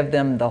just give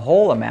them the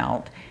whole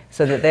amount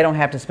so that they don't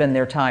have to spend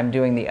their time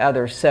doing the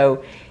other?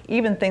 So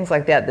even things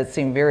like that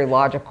seem very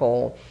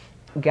logical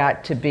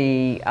got to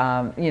be,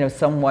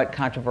 somewhat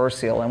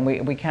controversial. And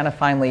we kind of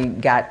finally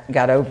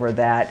got over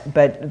that.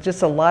 But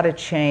just a lot of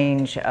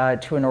change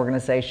to an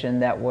organization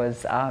that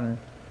was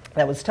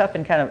tough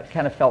and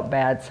kind of felt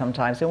bad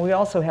sometimes. And we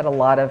also had a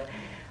lot of,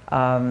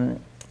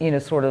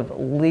 sort of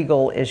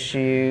legal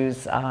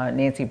issues.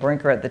 Nancy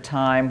Brinker at the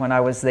time when I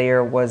was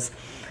there was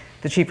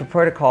the chief of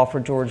protocol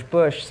for George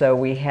Bush. So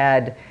we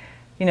had,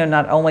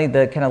 not only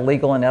the kind of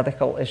legal and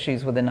ethical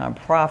issues with a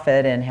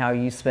nonprofit and how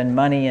you spend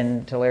money,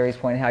 and to Larry's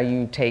point, how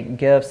you take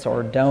gifts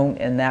or don't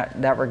in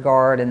that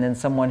regard, and then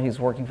someone who's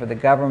working for the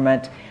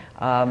government.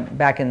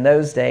 Back in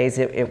those days,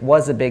 it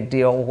was a big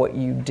deal what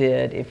you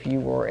did if you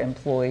were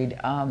employed,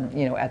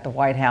 at the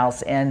White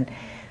House. And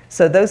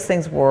so those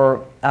things were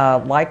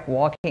like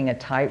walking a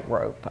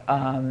tightrope.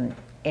 And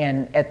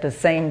at the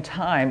same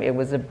time, it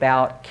was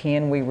about,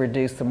 can we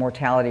reduce the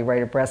mortality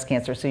rate of breast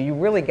cancer? So you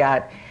really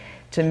got,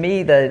 to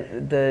me,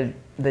 the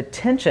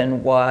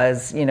tension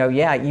was, you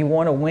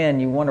want to win,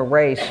 you want to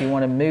race, you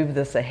want to move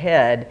this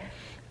ahead.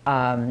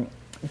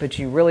 But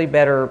you really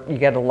you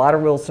got a lot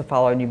of rules to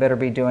follow, and you better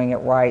be doing it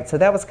right. So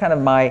that was kind of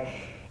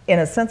in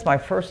a sense, my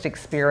first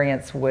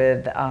experience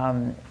with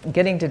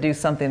getting to do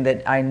something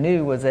that I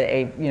knew was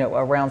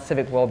around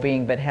civic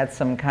well-being, but had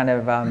some kind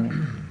of,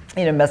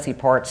 messy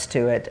parts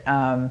to it.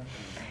 I'm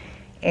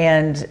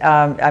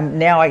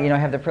now I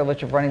have the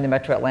privilege of running the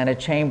Metro Atlanta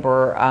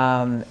Chamber,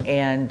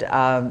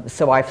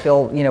 so I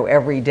feel,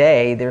 every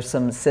day there's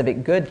some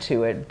civic good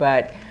to it.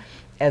 But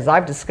as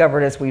I've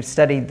discovered, as we've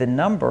studied the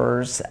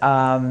numbers,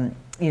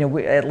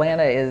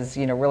 Atlanta is,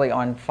 really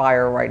on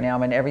fire right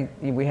now. I mean,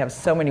 we have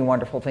so many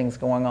wonderful things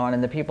going on,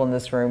 and the people in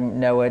this room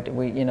know it.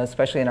 We,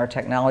 especially in our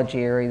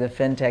technology area, the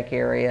fintech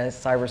area,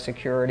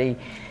 cybersecurity,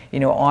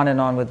 on and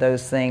on with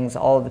those things.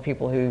 All of the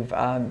people who've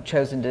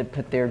chosen to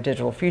put their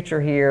digital future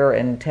here,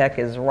 and tech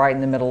is right in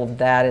the middle of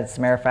that. As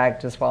a matter of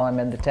fact, just while I'm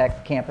in the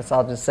tech campus,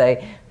 I'll just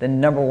say the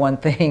number one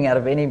thing out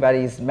of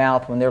anybody's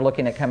mouth when they're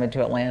looking at coming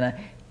to Atlanta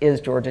is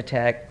Georgia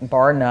Tech,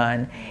 bar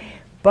none.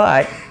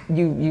 But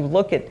you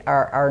look at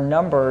our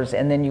numbers,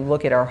 and then you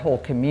look at our whole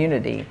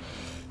community.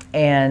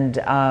 And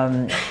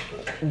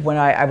when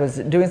I was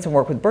doing some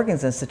work with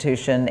Brookings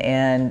Institution,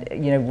 and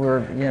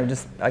we're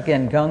just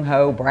again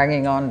gung-ho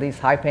bragging on these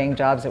high-paying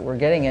jobs that we're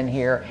getting in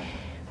here,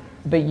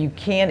 but you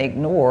can't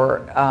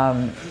ignore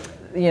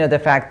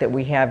the fact that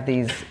we have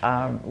these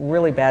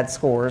really bad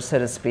scores, so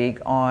to speak,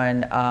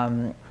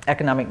 on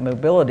economic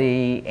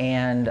mobility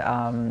and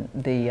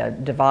the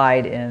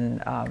divide in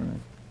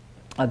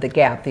the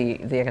gap,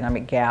 the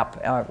economic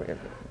gap,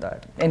 the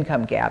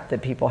income gap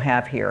that people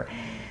have here.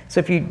 So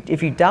if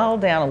you dial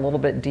down a little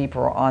bit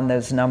deeper on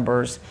those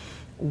numbers,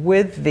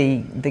 with the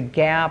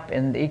gap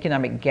and the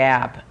economic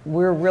gap,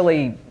 we're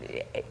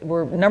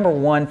number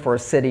one for a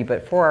city,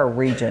 but for our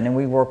region, and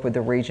we work with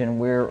the region,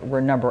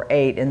 we're number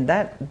 8, and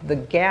that the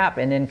gap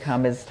in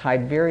income is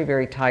tied very,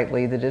 very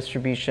tightly, the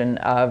distribution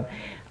of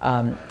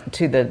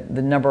to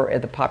the number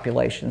of the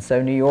population.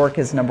 So New York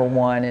is number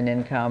 1 in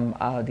income,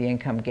 the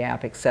income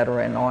gap, et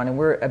cetera, and on, and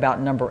we're about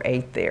number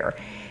 8 there.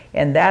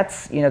 And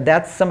that's,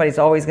 that's somebody's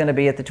always going to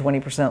be at the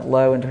 20%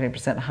 low and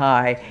 20%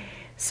 high.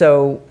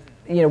 So,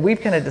 we've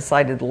kind of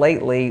decided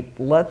lately,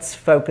 let's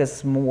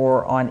focus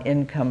more on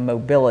income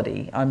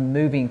mobility, on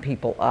moving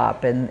people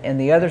up. And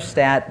the other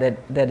stat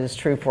that is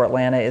true for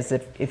Atlanta is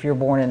if you're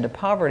born into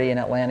poverty in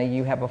Atlanta,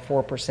 you have a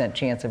 4%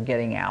 chance of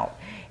getting out.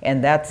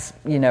 And that's,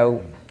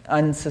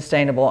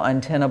 unsustainable,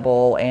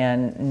 untenable,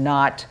 and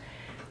not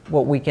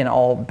what we can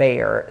all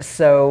bear.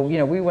 So,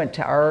 we went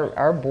to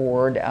our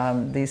board,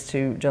 these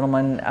two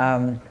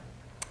gentlemen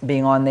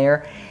being on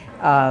there,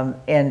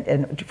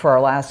 and for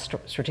our last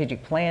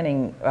strategic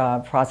planning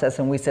process,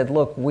 and we said,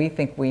 look, we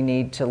think we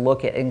need to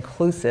look at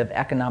inclusive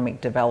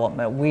economic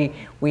development.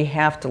 We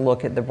have to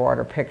look at the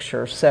broader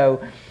picture.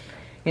 So,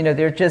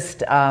 they're just,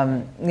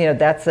 to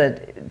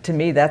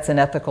me, that's an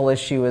ethical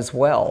issue as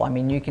well. I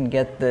mean, you can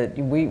get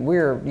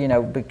we're,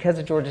 because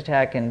of Georgia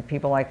Tech and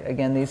people like,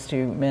 again, these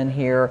two men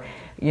here,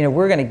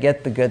 we're going to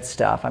get the good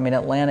stuff. I mean,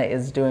 Atlanta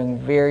is doing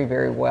very,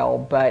 very well,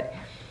 but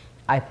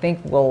I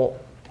think we'll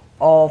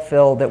all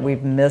feel that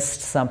we've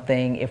missed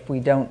something if we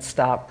don't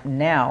stop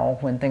now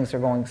when things are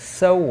going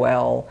so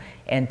well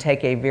and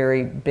take a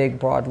very big,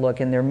 broad look.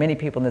 And there are many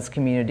people in this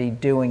community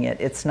doing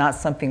it. It's not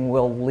something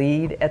we'll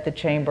lead at the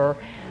Chamber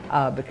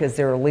because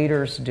there are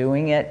leaders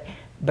doing it,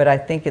 but I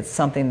think it's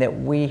something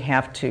that we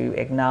have to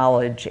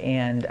acknowledge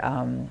and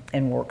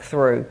work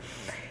through.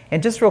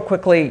 And just real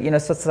quickly,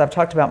 since I've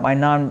talked about my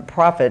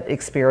nonprofit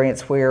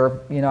experience where,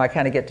 I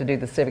kind of get to do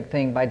the civic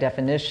thing by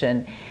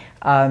definition,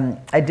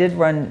 I did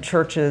run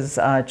Church's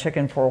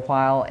chicken for a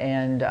while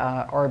and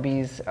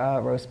Arby's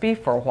roast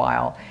beef for a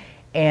while.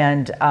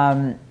 And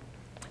in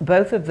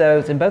both of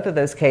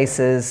those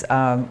cases,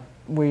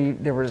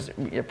 there was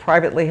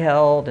privately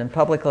held and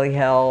publicly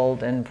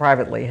held and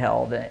privately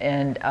held.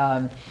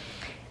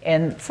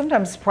 And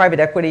sometimes private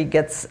equity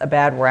gets a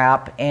bad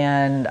rap,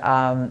 and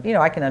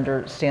I can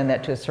understand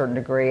that to a certain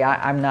degree.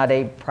 I'm not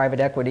a private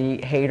equity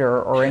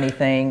hater or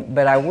anything,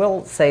 but I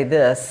will say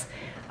this.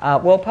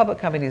 Public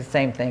company is the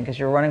same thing because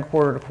you're running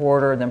quarter to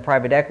quarter. Then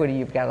private equity,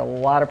 you've got a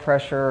lot of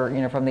pressure,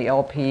 from the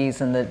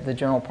LPs and the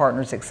general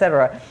partners, et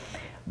cetera.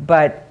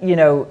 But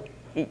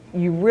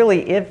you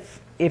really,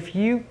 if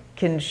you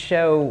can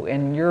show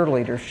in your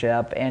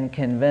leadership and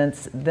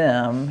convince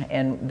them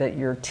and that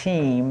your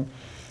team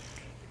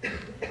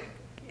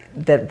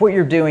that what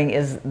you're doing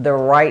is the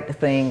right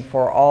thing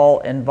for all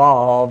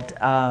involved,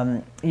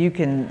 you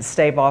can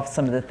stave off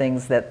some of the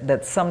things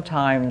that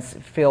sometimes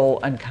feel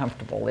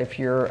uncomfortable. If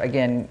you're,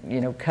 again,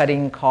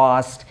 cutting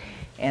cost,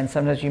 and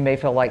sometimes you may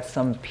feel like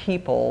some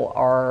people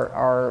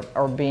are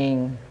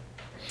being,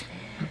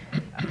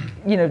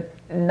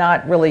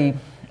 not really.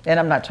 And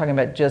I'm not talking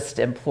about just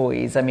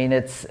employees. I mean,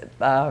 it's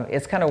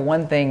kind of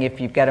one thing if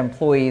you've got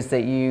employees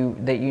that you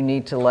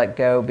need to let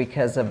go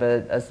because of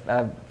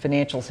a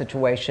financial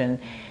situation.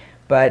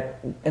 But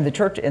in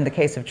the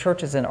case of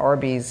Church's and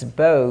Arby's,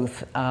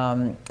 both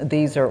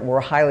these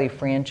were highly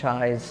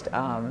franchised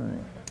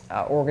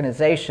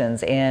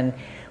organizations. And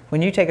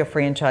when you take a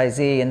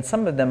franchisee, and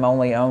some of them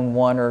only own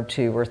 1 or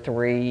 2 or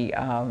 3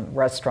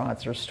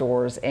 restaurants or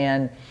stores,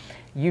 and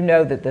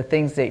that the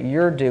things that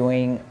you're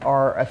doing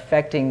are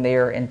affecting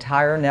their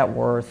entire net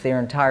worth, their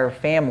entire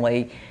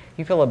family,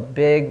 you feel a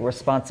big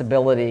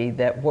responsibility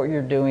that what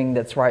you're doing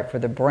that's right for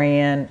the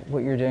brand,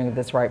 what you're doing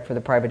that's right for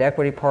the private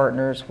equity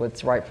partners,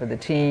 what's right for the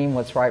team,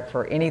 what's right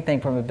for anything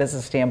from a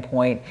business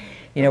standpoint,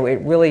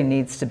 it really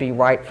needs to be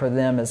right for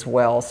them as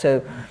well.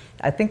 So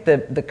I think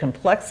the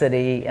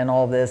complexity in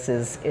all this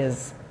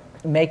is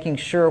making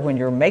sure when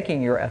you're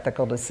making your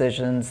ethical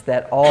decisions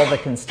that all the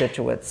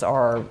constituents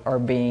are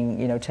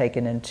being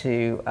taken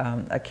into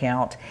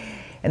account.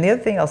 And the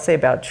other thing I'll say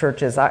about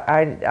Church's,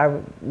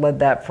 I led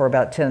that for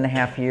about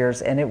 10.5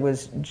 years, and it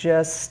was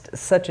just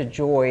such a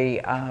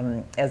joy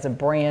as a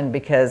brand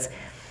because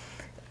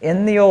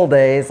in the old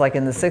days, like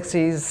in the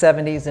 60s,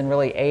 70s, and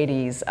really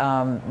 80s,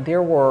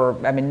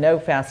 no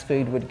fast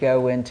food would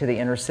go into the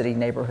inner city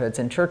neighborhoods,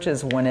 and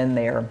Church's went in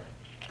there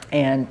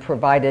and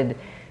provided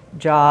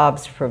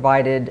jobs,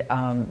 provided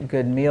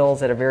good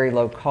meals at a very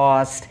low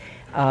cost,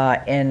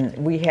 and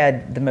we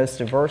had the most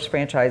diverse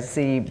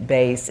franchisee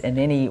base in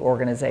any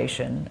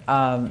organization,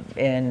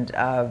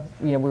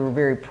 we were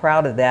very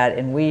proud of that.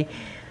 And we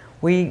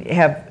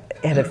have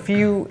had a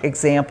few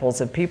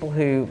examples of people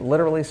who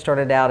literally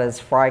started out as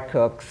fry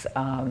cooks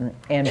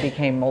and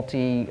became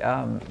multi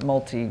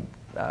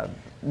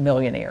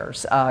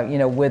millionaires,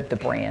 with the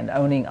brand,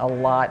 owning a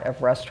lot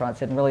of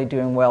restaurants and really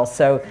doing well.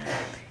 So.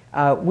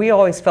 We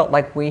always felt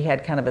like we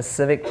had kind of a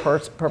civic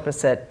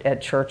purpose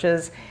at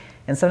Church's,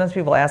 and sometimes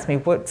people ask me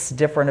what's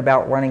different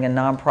about running a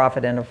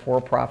nonprofit and a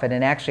for-profit,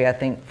 and actually I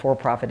think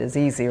for-profit is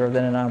easier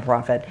than a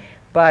nonprofit,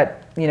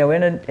 but in a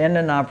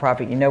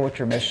nonprofit what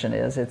your mission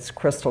is, it's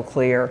crystal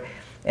clear.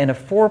 In a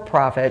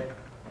for-profit,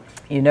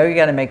 You know you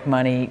got to make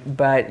money,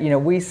 but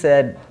we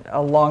said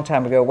a long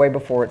time ago, way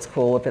before it's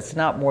cool, if it's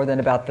not more than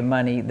about the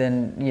money,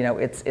 then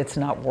it's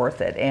not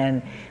worth it.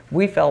 And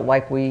we felt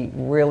like we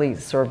really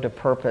served a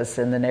purpose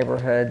in the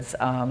neighborhoods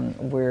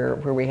where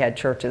we had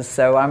churches.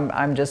 So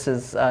I'm just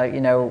as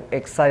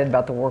excited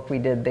about the work we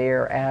did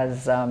there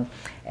as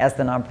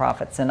the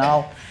nonprofits. And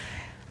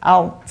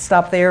I'll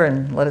stop there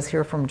and let us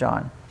hear from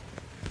John.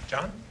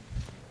 John,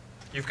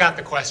 you've got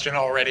the question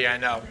already, I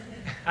know.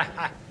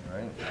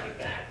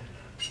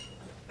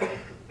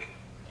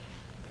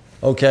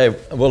 Okay,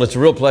 well, it's a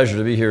real pleasure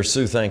to be here.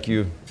 Sue, thank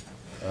you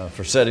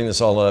for setting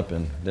this all up,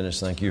 and Dennis,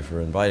 thank you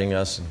for inviting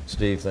us, and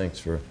Steve, thanks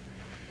for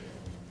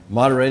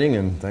moderating,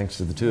 and thanks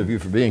to the two of you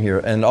for being here.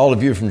 And all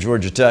of you from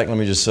Georgia Tech, let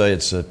me just say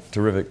it's a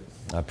terrific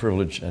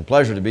privilege and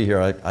pleasure to be here.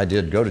 I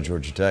did go to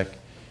Georgia Tech,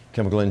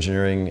 chemical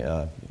engineering,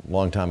 a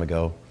long time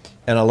ago,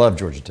 and I love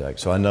Georgia Tech,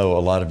 so I know a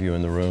lot of you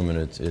in the room, and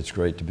it's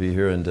great to be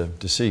here and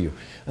to see you.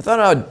 I thought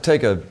I'd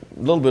take a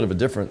little bit of a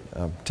different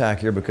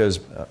tack here,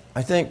 because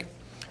I think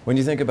when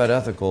you think about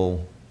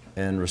ethical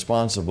and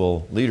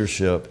responsible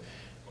leadership,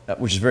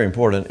 which is very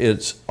important,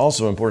 it's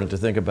also important to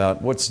think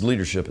about what's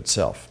leadership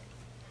itself.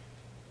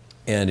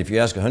 And if you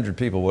ask 100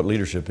 people what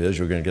leadership is,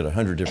 you're going to get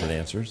 100 different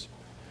answers.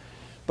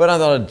 But I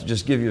thought I'd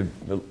just give you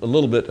a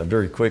little bit, a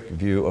very quick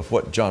view of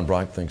what John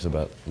Brock thinks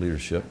about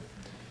leadership.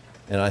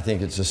 And I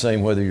think it's the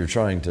same whether you're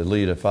trying to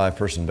lead a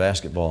 5-person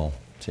basketball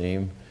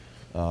team,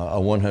 a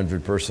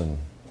 100-person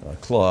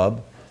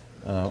club,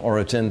 or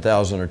a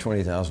 10,000 or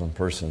 20,000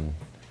 person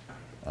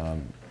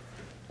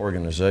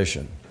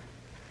organization.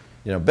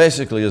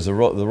 Basically, is the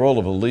role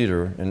of a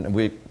leader,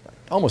 and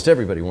almost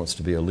everybody wants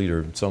to be a leader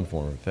in some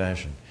form or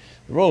fashion.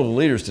 The role of a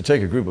leader is to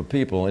take a group of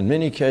people, in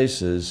many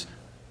cases,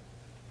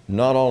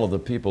 not all of the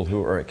people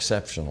who are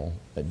exceptional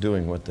at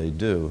doing what they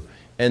do,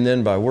 and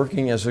then by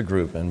working as a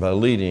group and by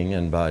leading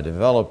and by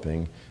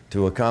developing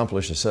to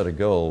accomplish a set of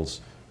goals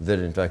that,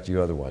 in fact,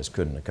 you otherwise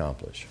couldn't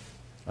accomplish.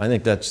 I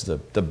think that's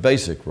the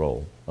basic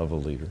role of a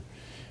leader.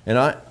 And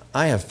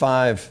I have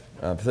 5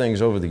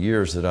 things over the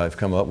years that I've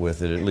come up with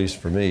that, at least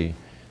for me,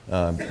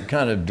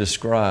 kind of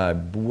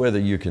describe whether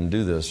you can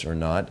do this or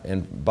not.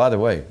 And by the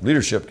way,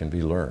 leadership can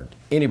be learned.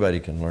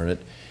 Anybody can learn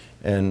it,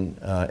 and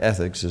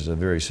ethics is a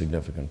very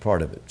significant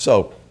part of it.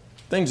 So,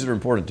 things that are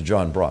important to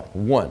John Brock.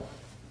 1,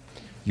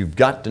 you've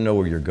got to know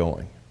where you're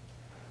going.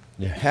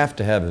 You have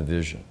to have a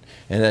vision.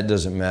 And that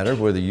doesn't matter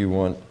whether you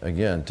want,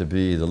 again, to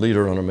be the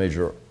leader on a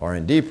major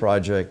R&D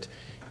project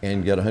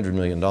and get $100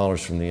 million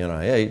from the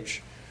NIH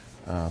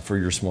for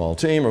your small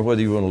team, or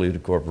whether you want to lead a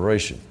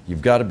corporation.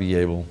 You've got to be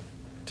able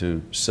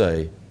to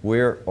say,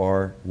 where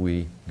are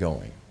we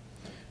going?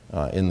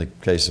 In the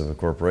case of a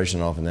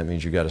corporation, often that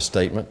means you've got a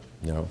statement.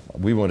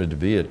 We wanted to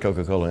be at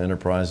Coca-Cola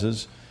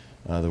Enterprises,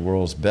 the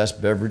world's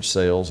best beverage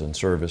sales and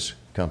service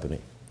company,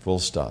 full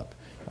stop.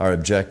 Our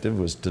objective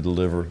was to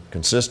deliver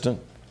consistent,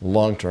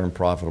 long-term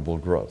profitable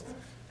growth,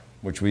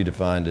 which we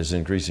defined as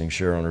increasing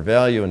share owner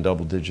value and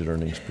double-digit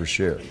earnings per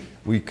share.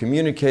 We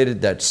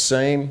communicated that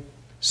same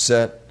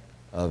set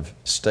of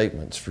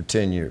statements for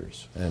 10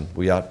 years, and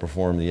we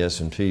outperformed the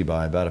S&P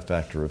by about a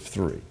factor of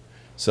 3.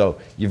 So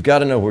you've got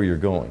to know where you're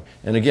going.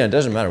 And again, it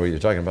doesn't matter whether you're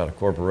talking about a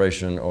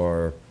corporation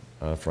or,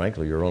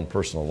 frankly, your own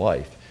personal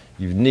life.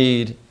 You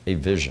need a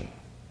vision.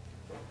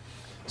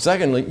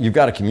 Secondly, you've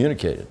got to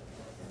communicate it.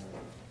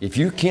 If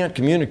you can't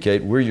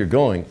communicate where you're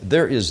going,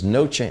 there is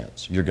no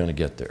chance you're going to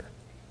get there,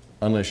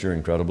 unless you're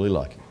incredibly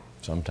lucky.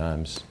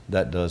 Sometimes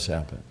that does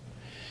happen.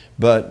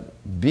 But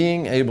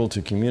being able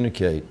to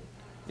communicate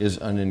is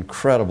an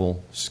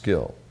incredible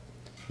skill.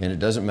 And it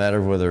doesn't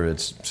matter whether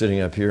it's sitting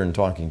up here and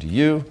talking to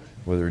you,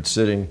 whether it's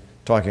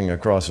talking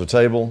across a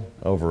table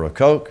over a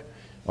Coke,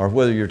 or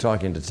whether you're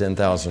talking to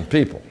 10,000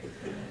 people.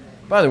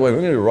 By the way,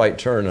 we're going to do a right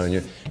turn on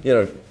you.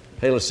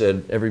 Hala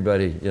said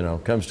everybody,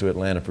 comes to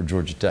Atlanta for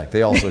Georgia Tech.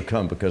 They also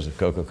come because of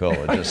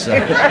Coca-Cola, just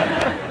saying.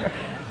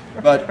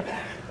 But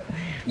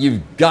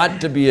you've got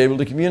to be able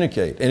to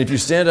communicate. And if you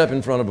stand up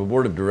in front of a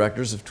board of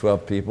directors of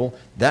 12 people,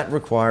 that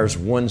requires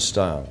one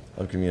style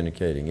of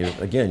communicating.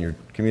 Again, you're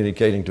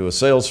communicating to a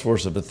sales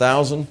force of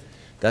 1,000.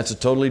 That's a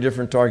totally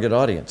different target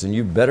audience, and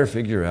you better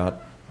figure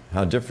out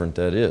how different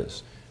that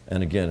is.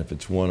 And again, if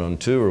it's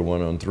 1-on-2 or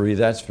 1-on-3,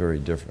 that's very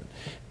different.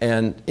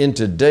 And in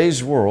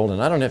today's world,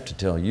 and I don't have to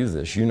tell you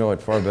this, you know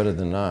it far better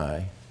than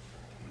I,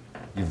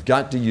 you've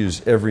got to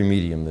use every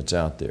medium that's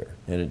out there.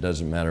 And it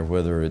doesn't matter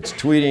whether it's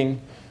tweeting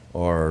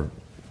or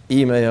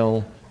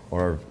email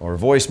or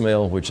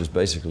voicemail, which has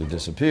basically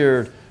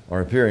disappeared,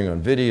 or appearing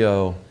on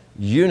video,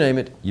 you name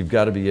it, you've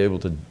got to be able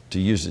to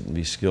use it and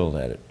be skilled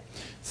at it.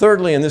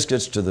 Thirdly, and this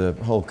gets to the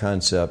whole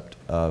concept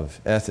of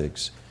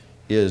ethics,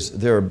 is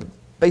there are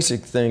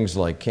basic things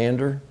like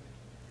candor,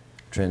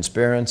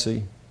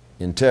 transparency,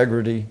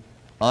 integrity,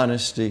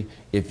 honesty.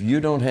 If you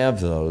don't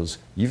have those,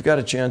 you've got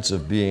a chance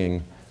of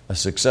being a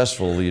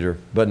successful leader,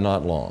 but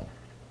not long.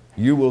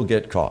 You will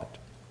get caught.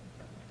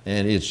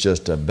 And it's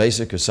just a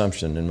basic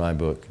assumption in my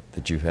book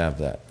that you have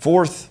that.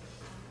 Fourth,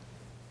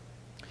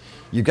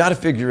 you've got to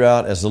figure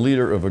out as the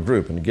leader of a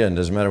group, and again, it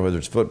doesn't matter whether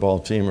it's a football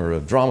team or a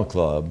drama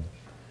club,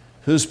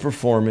 who's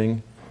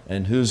performing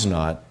and who's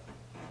not.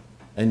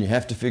 And you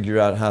have to figure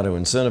out how to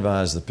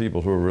incentivize the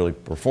people who are really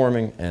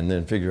performing and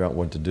then figure out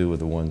what to do with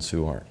the ones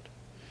who aren't.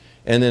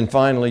 And then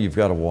finally, you've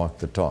got to walk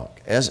the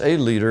talk. As a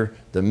leader,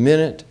 the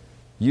minute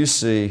you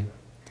see,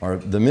 or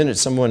the minute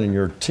someone in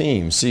your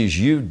team sees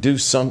you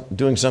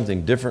doing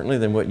something differently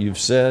than what you've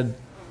said,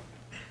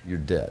 you're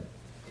dead.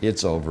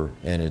 It's over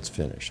and it's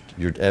finished.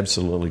 You're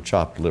absolutely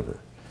chopped liver.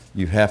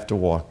 You have to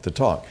walk the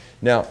talk.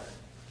 Now,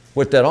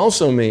 what that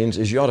also means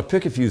is you ought to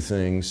pick a few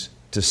things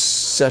to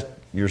set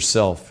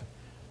yourself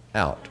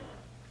out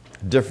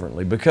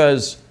differently,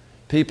 because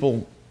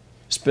people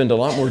spend a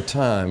lot more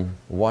time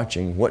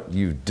watching what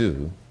you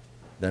do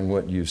than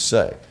what you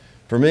say.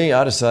 For me,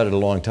 I decided a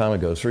long time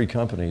ago, 3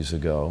 companies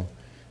ago,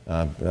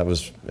 I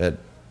was at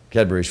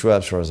Cadbury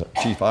Schweppes where I was a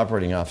chief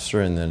operating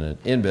officer, and then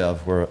at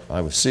InBev where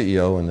I was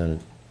CEO, and then at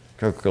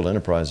Coca-Cola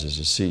Enterprises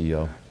as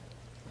CEO.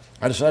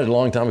 I decided a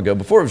long time ago,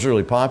 before it was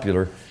really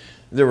popular,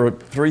 there were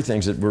 3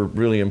 things that were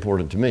really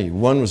important to me.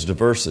 One was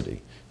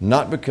diversity.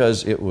 Not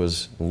because it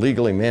was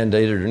legally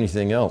mandated or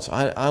anything else.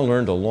 I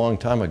learned a long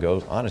time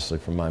ago, honestly,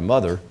 from my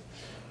mother,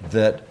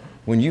 that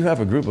when you have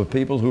a group of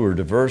people who are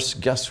diverse,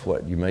 guess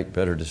what? You make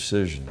better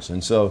decisions.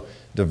 And so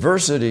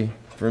diversity,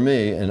 for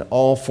me, in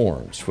all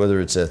forms,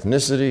 whether it's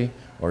ethnicity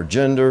or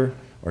gender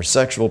or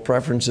sexual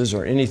preferences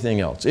or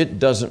anything else, it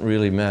doesn't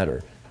really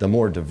matter. The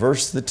more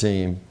diverse the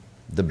team,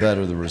 the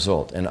better the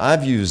result. And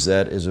I've used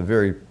that as a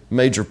very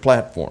major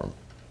platform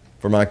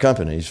for my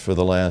companies for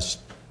the last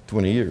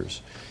 20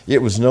 years.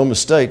 It was no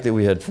mistake that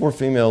we had 4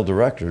 female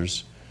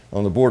directors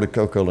on the board of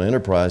Coca-Cola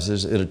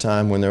Enterprises at a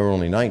time when there were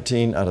only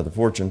 19 out of the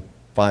Fortune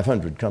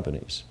 500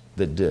 companies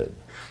that did.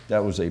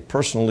 That was a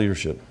personal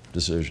leadership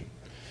decision.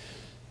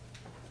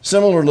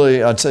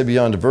 Similarly, I'd say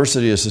beyond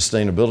diversity is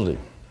sustainability.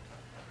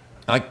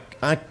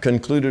 I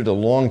concluded a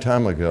long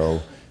time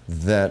ago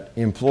that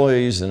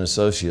employees and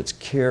associates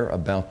care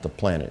about the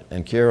planet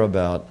and care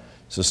about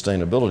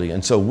sustainability.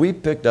 And so we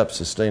picked up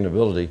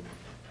sustainability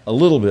a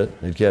little bit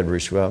at Cadbury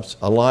Schweppes,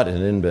 a lot in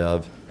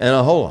InBev, and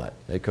a whole lot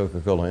at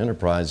Coca-Cola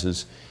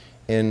Enterprises.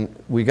 And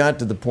we got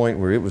to the point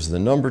where it was the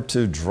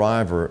 #2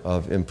 driver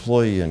of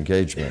employee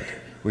engagement,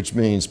 which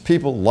means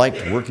people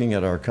liked working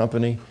at our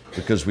company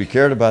because we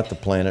cared about the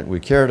planet, we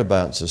cared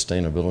about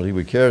sustainability,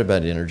 we cared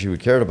about energy, we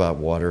cared about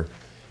water,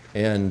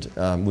 and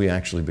we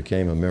actually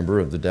became a member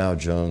of the Dow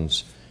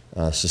Jones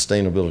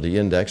Sustainability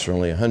Index. There are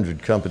only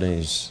 100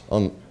 companies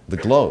on the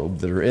globe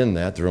that are in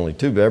that. There are only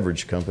 2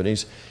 beverage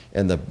companies.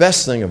 And the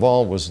best thing of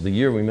all was the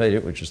year we made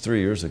it, which was 3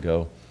 years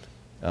ago,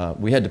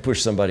 we had to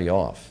push somebody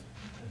off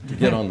to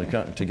get on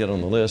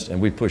the list,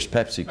 and we pushed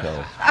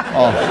PepsiCo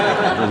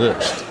off the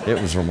list. It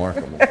was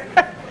remarkable.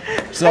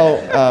 So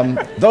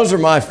those are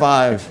my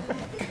 5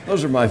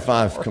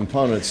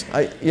 components.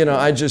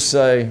 I just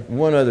say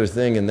one other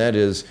thing, and that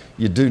is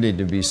you do need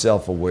to be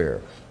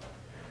self-aware.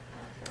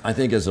 I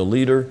think as a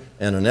leader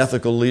and an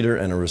ethical leader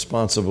and a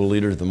responsible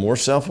leader, the more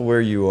self-aware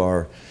you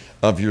are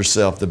of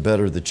yourself, the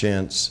better the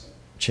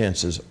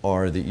chances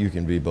are that you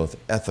can be both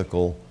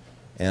ethical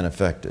and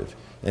effective.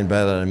 And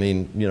by that I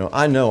mean,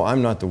 I know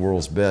I'm not the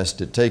world's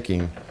best at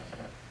taking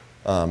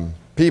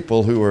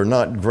people who are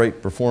not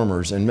great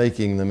performers and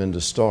making them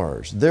into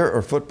stars. There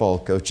are football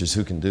coaches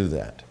who can do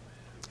that.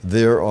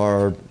 There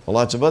are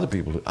lots of other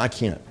people who I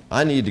can't.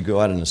 I need to go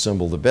out and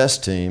assemble the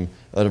best team,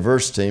 a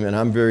diverse team, and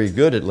I'm very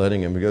good at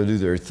letting them go do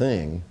their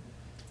thing,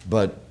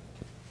 but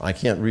I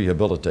can't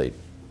rehabilitate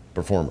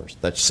performers.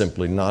 That's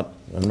simply not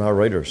on our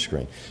radar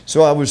screen.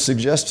 So I would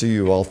suggest to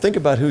you all, think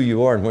about who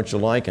you are and what you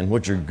like and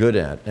what you're good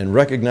at, and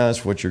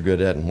recognize what you're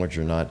good at and what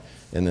you're not,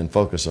 and then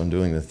focus on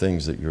doing the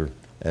things that you're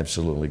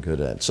absolutely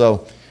good at.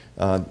 So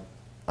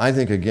I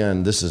think,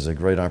 again, this is a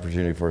great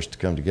opportunity for us to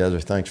come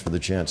together. Thanks for the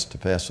chance to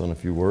pass on a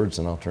few words,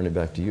 and I'll turn it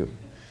back to you.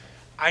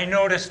 I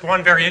noticed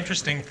one very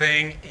interesting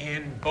thing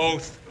in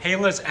both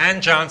Hala's and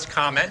John's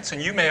comments,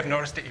 and you may have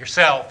noticed it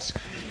yourselves.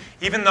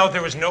 Even though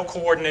there was no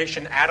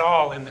coordination at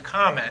all in the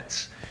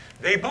comments,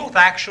 they both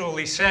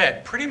actually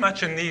said pretty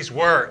much in these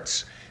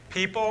words,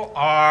 people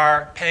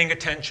are paying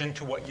attention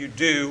to what you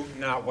do,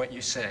 not what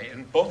you say.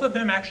 And both of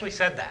them actually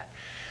said that.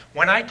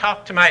 When I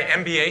talk to my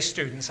MBA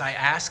students, I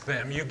ask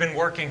them, you've been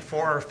working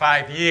 4 or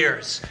 5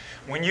 years.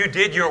 When you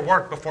did your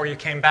work before you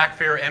came back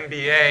for your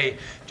MBA,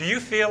 do you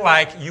feel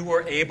like you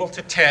were able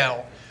to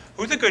tell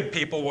who the good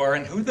people were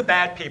and who the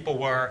bad people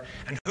were,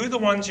 and who the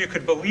ones you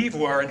could believe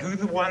were and who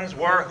the ones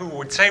were who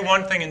would say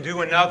one thing and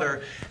do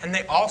another? And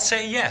they all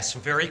say yes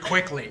very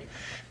quickly.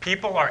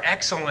 People are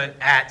excellent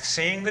at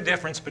seeing the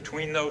difference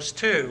between those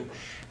two.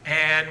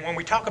 And when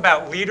we talk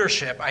about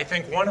leadership, I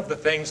think one of the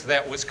things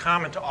that was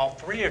common to all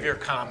 3 of your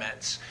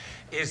comments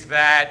is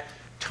that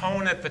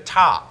tone at the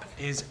top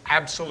is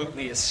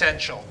absolutely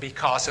essential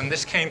because, and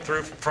this came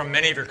through from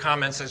many of your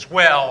comments as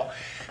well,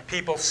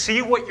 people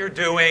see what you're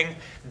doing,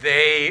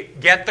 they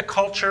get the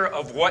culture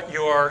of what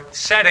you're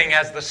setting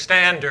as the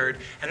standard,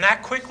 and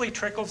that quickly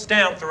trickles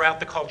down throughout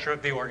the culture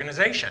of the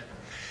organization.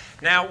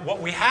 Now, what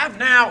we have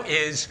now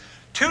is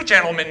two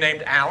gentlemen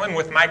named Alan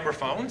with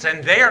microphones,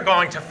 and they are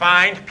going to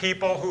find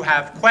people who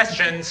have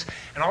questions.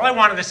 And all I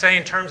wanted to say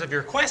in terms of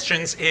your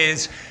questions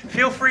is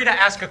feel free to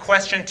ask a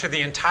question to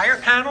the entire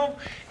panel.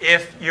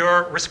 If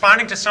you're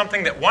responding to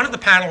something that one of the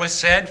panelists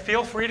said,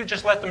 feel free to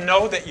just let them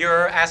know that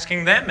you're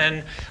asking them,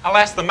 and I'll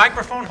ask the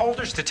microphone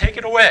holders to take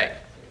it away.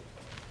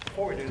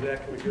 Before we do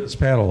that, can we give this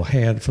panel a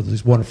hand for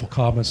these wonderful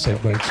comments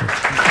they've made?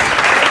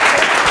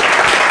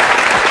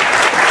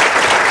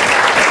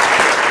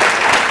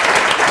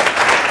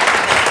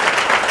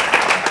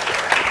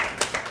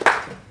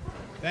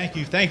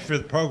 Thank you for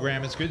the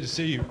program. It's good to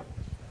see you.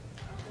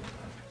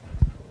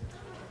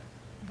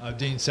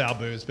 Dean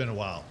Salbu, it's been a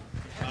while.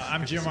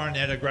 I'm Jim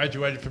Arnett. I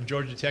graduated from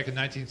Georgia Tech in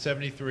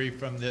 1973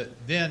 from the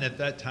then, at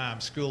that time,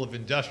 School of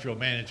Industrial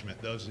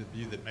Management, those of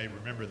you that may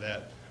remember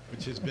that,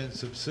 which has been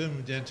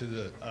subsumed into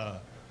the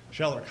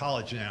Scheller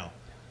College now.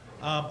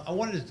 I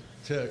wanted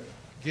to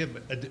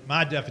give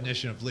my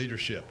definition of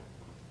leadership.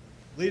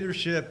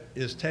 Leadership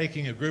is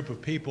taking a group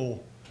of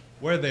people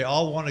where they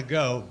all want to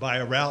go by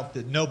a route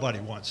that nobody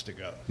wants to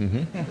go.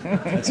 Mm-hmm.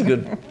 That's a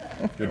good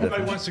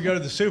Everybody wants to go to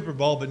the Super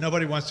Bowl, but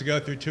nobody wants to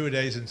go through 2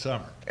 days in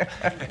summer.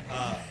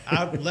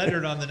 I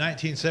lettered on the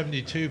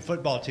 1972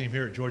 football team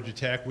here at Georgia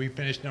Tech. We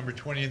finished number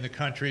 20 in the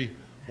country,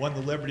 won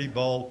the Liberty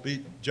Bowl,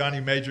 beat Johnny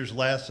Major's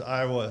last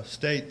Iowa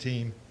State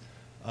team.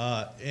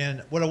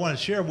 And what I want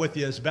to share with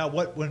you is about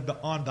what went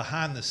on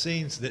behind the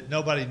scenes that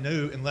nobody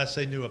knew unless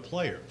they knew a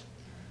player.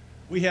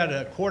 We had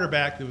a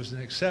quarterback that was an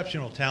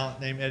exceptional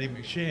talent named Eddie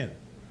McShannon.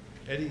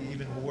 Eddie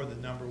even wore the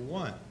number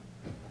 1.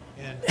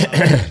 And he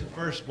was the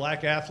first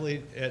black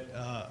athlete,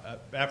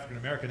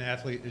 African-American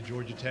athlete at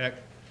Georgia Tech.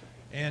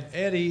 And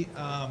Eddie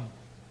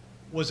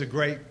was a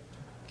great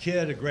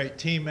kid, a great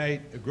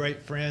teammate, a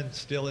great friend,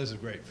 still is a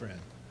great friend.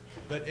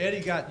 But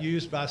Eddie got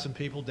used by some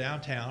people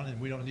downtown, and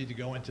we don't need to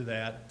go into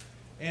that.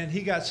 And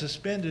he got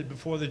suspended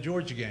before the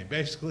Georgia game.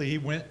 Basically, he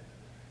went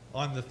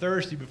on the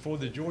Thursday before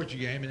the Georgia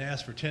game and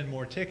asked for 10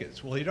 more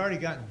tickets. Well, he'd already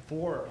gotten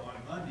 4 on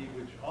Monday,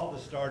 which all the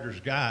starters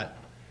got,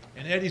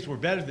 and Eddie's were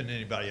better than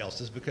anybody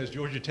else's because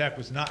Georgia Tech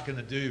was not going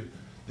to do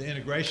the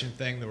integration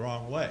thing the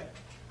wrong way.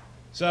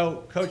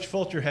 So Coach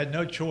Fulcher had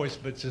no choice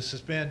but to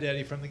suspend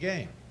Eddie from the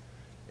game.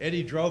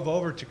 Eddie drove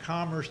over to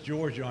Commerce,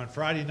 Georgia on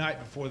Friday night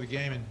before the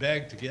game and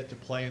begged to get to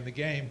play in the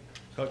game.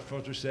 Coach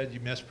Fulcher said, "You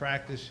missed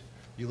practice,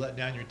 you let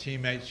down your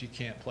teammates, you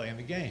can't play in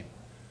the game."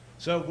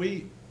 So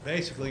we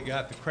basically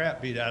got the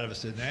crap beat out of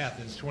us in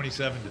Athens,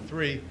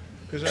 27-3,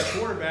 because our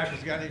quarterback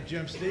was a guy named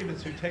Jim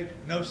Stevens who took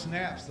no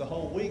snaps the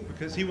whole week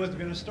because he wasn't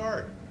going to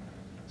start.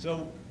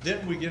 So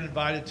then we get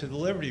invited to the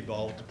Liberty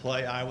Bowl to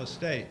play Iowa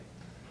State.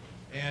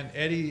 And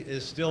Eddie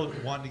is still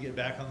wanting to get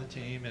back on the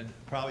team, and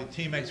probably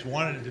teammates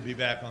wanted him to be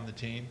back on the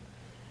team.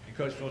 And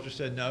Coach Fulcher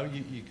said, "No,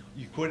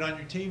 you quit on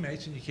your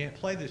teammates and you can't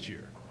play this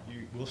year.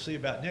 We'll see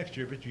about next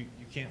year, but you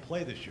can't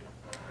play this year."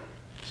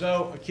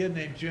 So a kid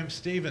named Jim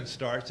Stevens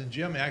starts, and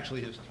Jim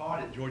actually has taught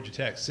at Georgia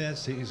Tech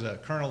since. He's a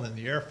colonel in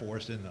the Air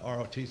Force in the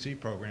ROTC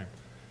program.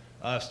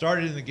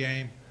 Started in the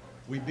game.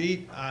 We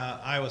beat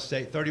Iowa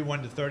State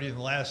 31-30 in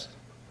the last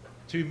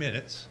 2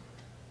 minutes.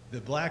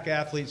 The black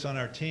athletes on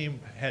our team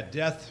had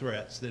death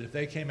threats that if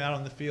they came out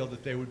on the field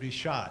that they would be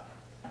shot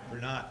for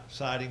not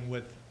siding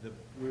with the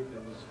group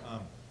that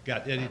was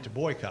got Eddie to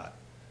boycott.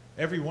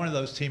 Every one of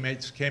those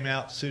teammates came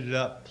out, suited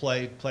up,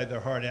 played their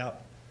heart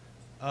out.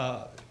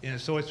 And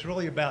so it's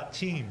really about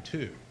team,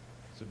 too.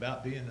 It's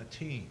about being a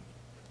team.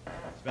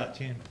 It's about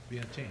being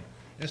a team.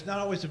 And it's not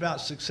always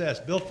about success.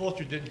 Bill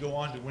Fulcher didn't go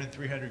on to win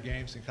 300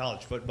 games in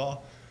college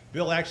football.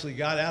 Bill actually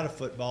got out of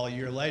football a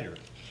year later.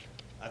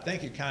 I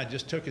think it kind of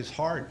just took his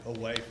heart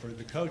away for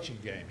the coaching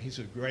game. He's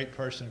a great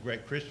person, a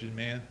great Christian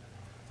man.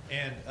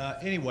 And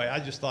anyway, I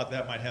just thought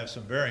that might have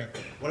some bearing.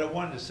 What I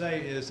wanted to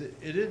say is it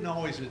isn't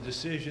always a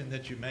decision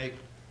that you make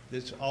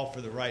that's all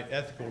for the right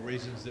ethical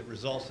reasons that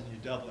results in you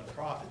doubling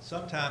profit.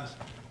 Sometimes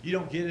you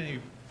don't get any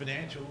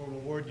financial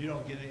reward, you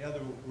don't get any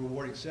other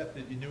reward except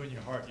that you knew in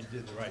your heart you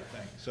did the right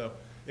thing. So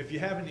if you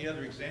have any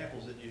other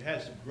examples, and you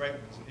had some great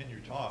ones in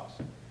your talks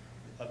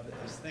of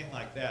a thing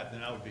like that,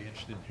 then I would be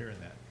interested in hearing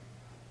that.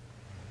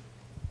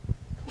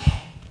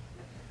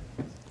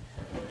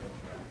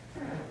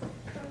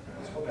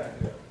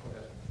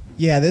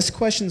 Yeah, this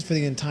question's for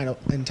the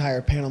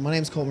entire panel. My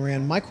name's Cole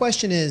Moran. My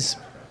question is,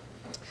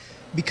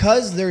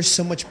 because there's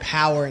so much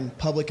power in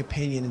public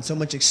opinion and so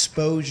much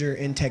exposure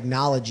in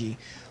technology,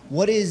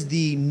 what is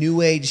the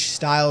new age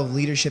style of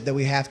leadership that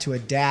we have to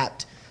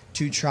adapt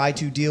to try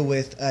to deal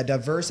with a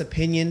diverse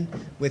opinion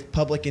with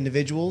public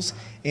individuals?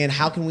 And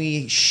how can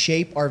we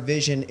shape our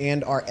vision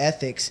and our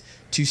ethics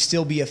to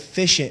still be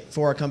efficient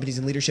for our companies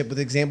in leadership, with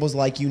examples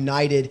like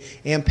United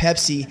and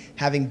Pepsi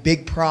having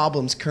big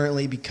problems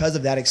currently because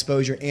of that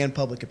exposure and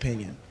public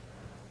opinion?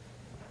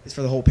 It's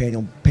for the whole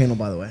panel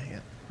by the way. Yeah.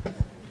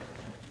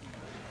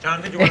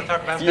 John, did you want to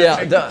talk about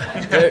Pepsi?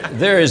 Yeah,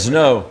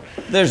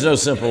 there's no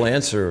simple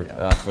answer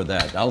for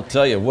that. I'll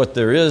tell you, what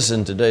there is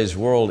in today's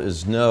world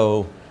is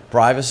no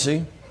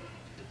privacy,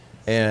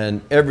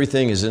 and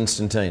everything is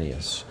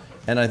instantaneous.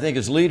 And I think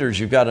as leaders,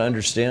 you've got to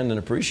understand and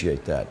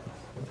appreciate that.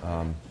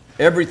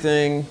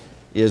 everything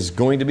is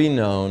going to be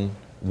known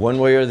one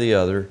way or the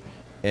other,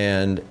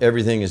 and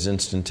everything is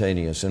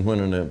instantaneous. And when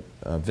an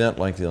event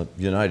like the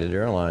United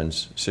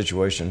Airlines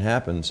situation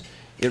happens,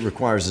 it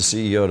requires the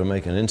CEO to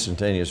make an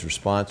instantaneous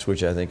response,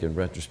 which I think in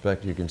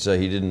retrospect you can say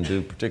he didn't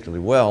do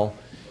particularly well,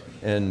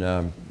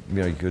 and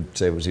you could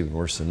say it was even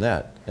worse than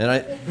that. And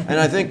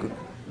I think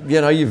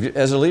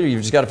as a leader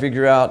you've just got to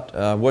figure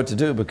out what to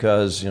do,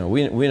 because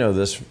we know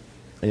this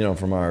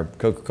from our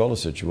Coca-Cola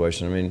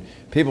situation. I mean,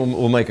 people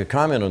will make a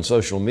comment on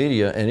social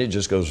media and it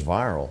just goes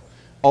viral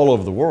all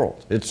over the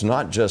world. It's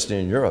not just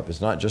in Europe.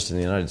 It's not just in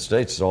the United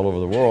States. It's all over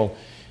the world.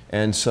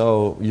 And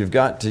so you've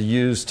got to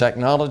use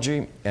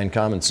technology and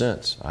common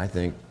sense, I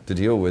think, to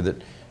deal with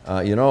it.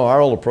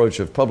 Our old approach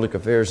of public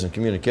affairs and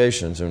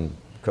communications, and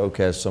Coke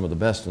has some of the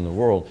best in the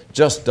world,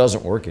 just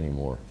doesn't work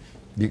anymore,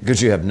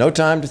 because you have no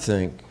time to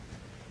think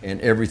and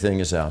everything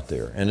is out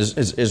there. And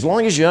as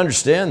long as you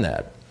understand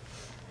that,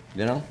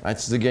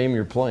 that's the game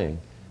you're playing.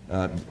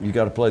 You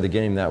got to play the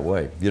game that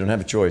way. You don't have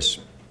a choice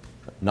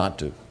not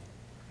to.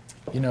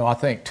 I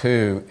think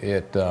too,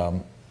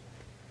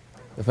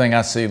 the thing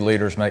I see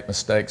leaders make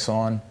mistakes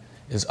on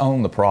is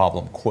own the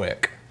problem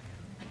quick,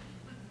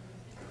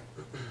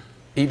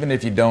 even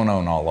if you don't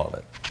own all of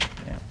it.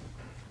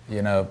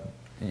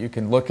 You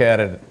can look at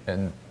it,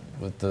 and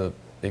with the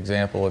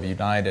example of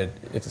United,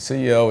 if the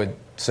CEO had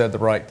said the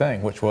right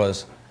thing, which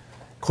was,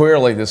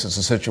 clearly this is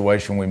a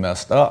situation we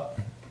messed up,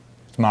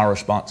 it's my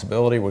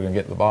responsibility, we're going to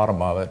get to the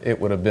bottom of it, it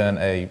would have been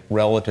a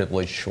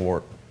relatively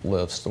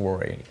short-lived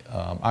story.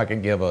 I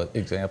can give an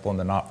example in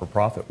the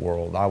not-for-profit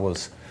world. I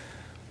was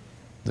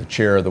the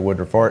chair of the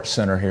Woodruff Arts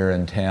Center here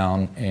in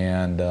town,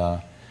 and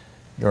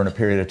during a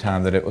period of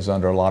time that it was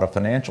under a lot of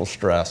financial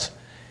stress.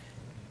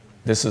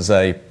 This is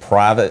a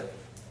private,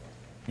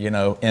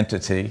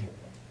 entity,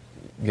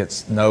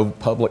 gets no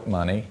public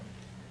money.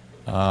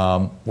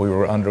 We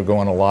were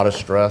undergoing a lot of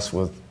stress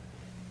with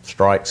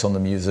strikes on the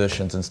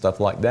musicians and stuff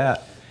like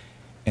that.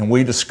 And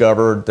we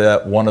discovered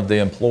that one of the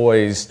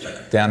employees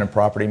down in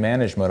property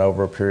management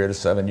over a period of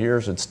 7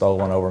 years had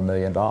stolen over $1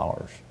 million.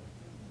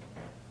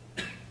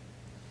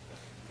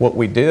 What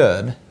we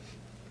did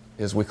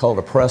is we called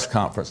a press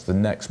conference the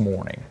next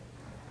morning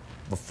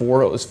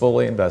before it was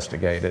fully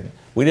investigated.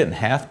 We didn't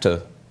have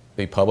to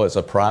be public, it's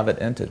a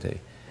private entity,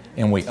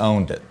 and we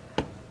owned it.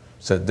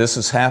 Said, this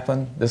has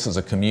happened, this is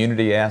a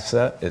community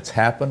asset, it's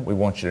happened, we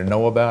want you to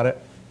know about it,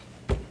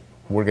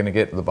 we're going to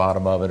get to the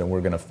bottom of it and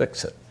we're going to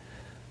fix it.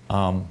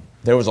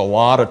 There was a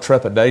lot of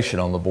trepidation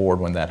on the board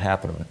when that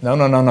happened.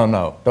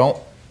 No, don't,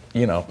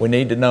 we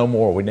need to know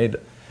more, we need to,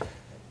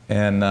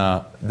 and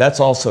that's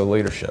also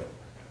leadership.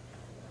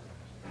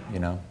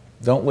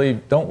 Don't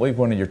leave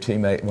one of your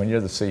teammates, when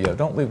you're the CEO,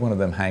 don't leave one of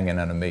them hanging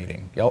in a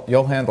meeting.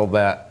 You'll handle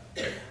that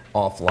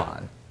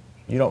offline.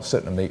 You don't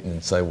sit in a meeting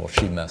and say, well,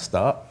 she messed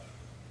up.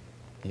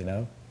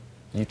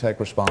 You take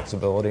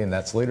responsibility, and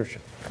that's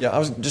leadership. Yeah, I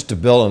was just to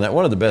build on that.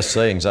 One of the best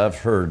sayings I've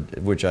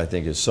heard, which I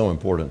think is so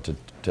important to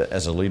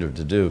as a leader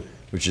to do,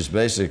 which is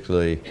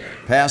basically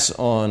pass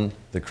on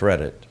the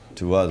credit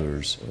to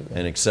others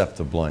and accept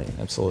the blame.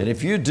 Absolutely. And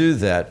if you do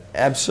that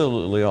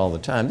absolutely all the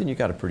time, then you've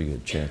got a pretty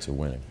good chance of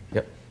winning.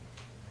 Yep.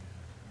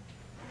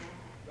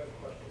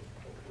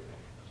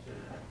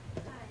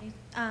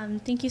 Hi.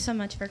 Thank you so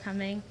much for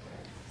coming.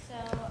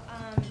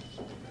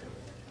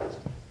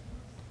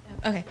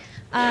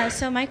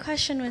 So my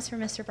question was for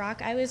Mr.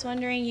 Brock. I was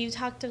wondering, you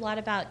talked a lot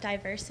about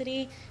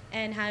diversity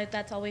and how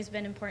that's always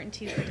been important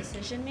to you for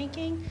decision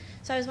making.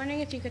 So I was wondering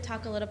if you could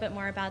talk a little bit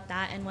more about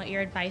that and what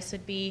your advice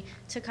would be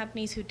to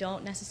companies who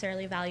don't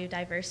necessarily value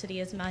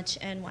diversity as much,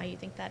 and why you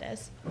think that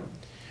is.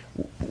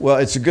 Well,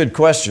 it's a good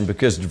question,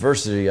 because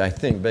diversity, I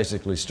think,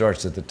 basically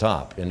starts at the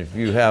top. And if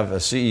you have a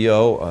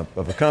CEO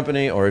of a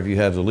company, or if you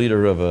have the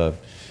leader of a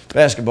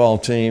basketball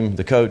team,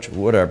 the coach,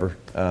 whatever,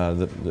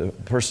 the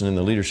person in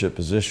the leadership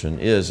position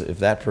if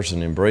that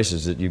person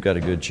embraces it, you've got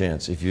a good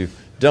chance. If you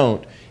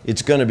don't,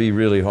 it's going to be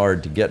really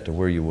hard to get to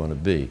where you want to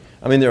be.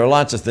 I mean, there are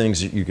lots of things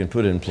that you can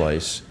put in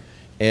place,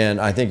 and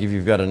I think if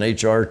you've got an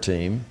HR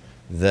team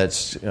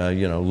that's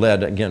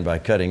led, again, by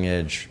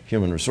cutting-edge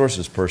human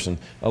resources person,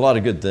 a lot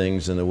of good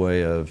things in the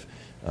way of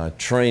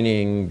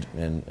training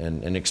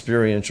and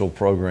experiential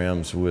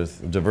programs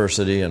with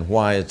diversity and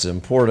why it's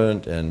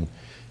important, and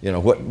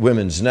what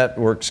women's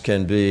networks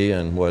can be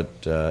and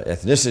what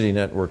ethnicity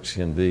networks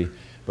can be.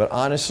 But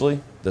honestly,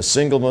 the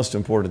single most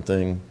important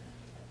thing,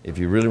 if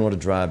you really want to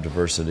drive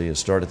diversity, is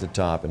start at the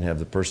top and have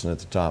the person at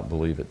the top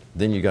believe it.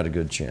 Then you got a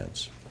good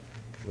chance.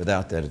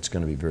 Without that, it's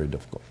going to be very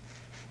difficult.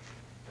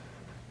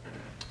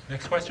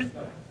 Next question.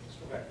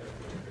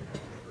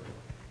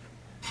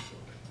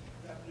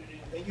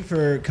 Thank you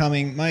for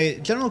coming. My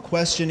general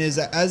question is,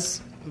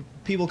 as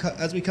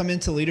we come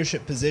into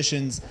leadership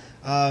positions,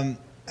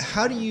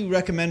 how do you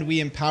recommend we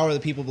empower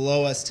the people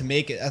below us to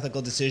make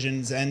ethical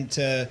decisions and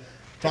to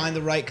find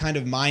the right kind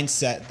of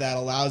mindset that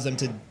allows them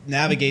to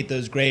navigate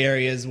those gray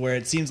areas where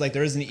it seems like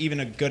there isn't even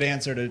a good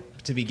answer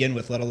to begin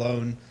with, let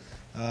alone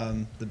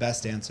the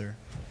best answer?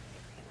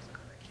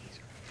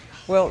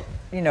 Well,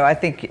 I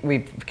think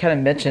we've kind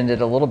of mentioned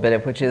it a little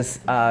bit, which is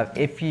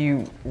if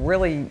you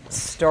really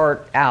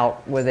start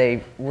out with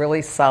a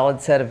really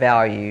solid set of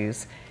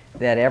values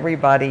that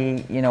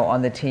everybody,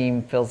 on the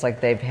team feels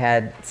like they've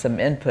had some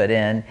input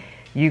in,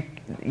 you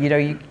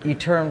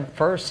turn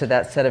first to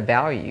that set of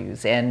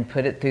values and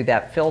put it through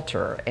that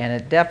filter, and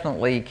it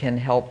definitely can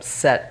help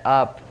set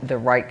up the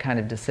right kind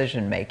of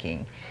decision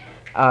making.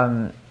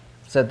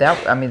 So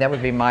that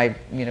would be my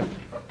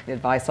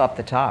advice off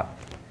the top.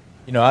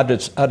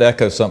 I'd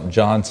echo something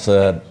John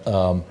said.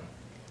 John,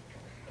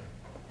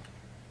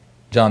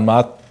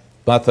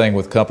 my thing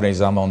with companies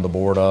I'm on the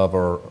board of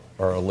or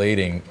are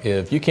leading,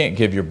 if you can't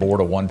give your board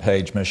a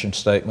one-page mission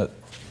statement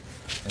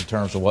in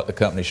terms of what the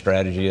company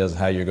strategy is and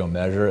how you're going to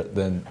measure it,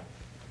 then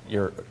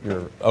you're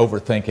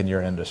overthinking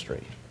your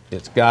industry.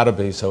 It's got to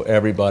be so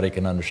everybody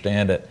can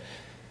understand it.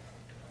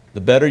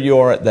 The better you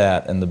are at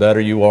that, and the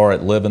better you are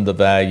at living the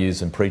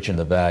values and preaching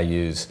the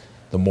values,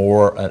 the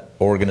more an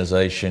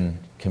organization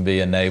can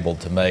be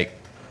enabled to make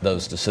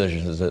those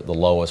decisions at the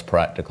lowest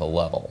practical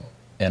level.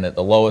 And at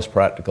the lowest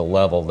practical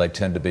level, they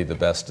tend to be the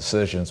best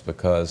decisions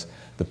because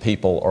the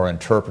people are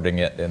interpreting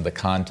it in the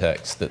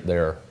context that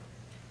they're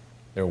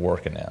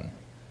working in.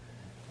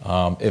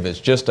 If it's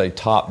just a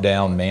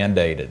top-down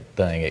mandated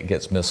thing, it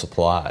gets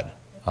misapplied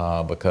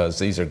because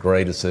these are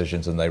great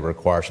decisions and they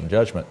require some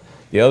judgment.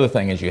 The other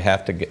thing is you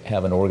have to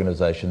have an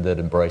organization that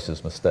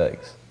embraces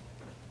mistakes.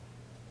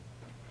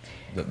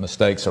 That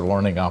mistakes are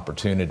learning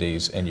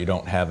opportunities, and you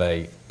don't have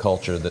a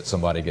culture that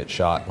somebody gets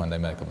shot when they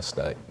make a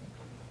mistake.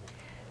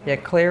 Yeah,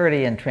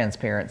 clarity and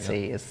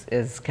transparency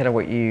is kind of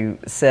what you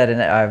said,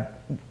 and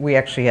we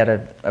actually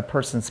had a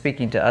person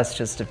speaking to us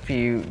just a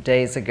few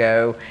days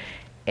ago,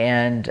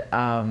 and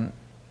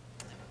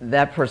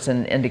that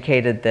person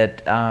indicated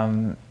that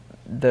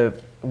the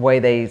way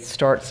they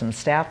start their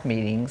staff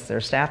meetings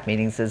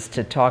is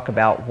to talk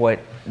about what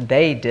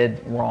they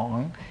did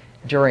wrong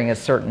during a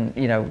certain,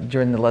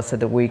 during the let's say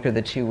the week or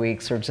the 2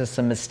 weeks, or just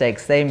some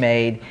mistakes they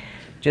made,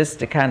 just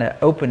to kind of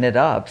open it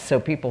up so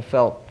people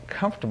felt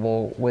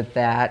comfortable with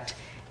that.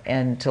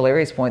 And to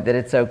Larry's point, that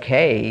it's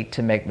okay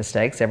to make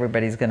mistakes.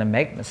 Everybody's going to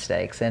make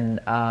mistakes. And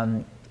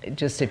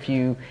just if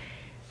you,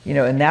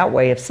 in that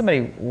way, if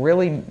somebody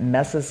really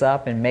messes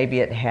up and maybe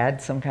it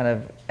had some kind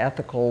of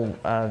ethical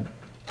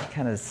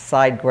kind of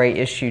side gray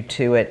issue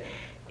to it,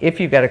 if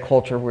you've got a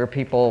culture where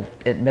people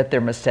admit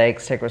their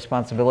mistakes, take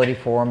responsibility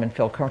for them, and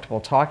feel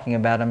comfortable talking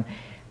about them,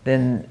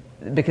 then,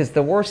 because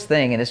the worst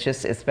thing, and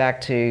it's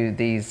back to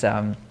these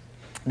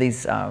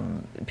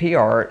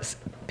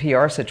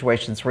PR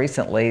situations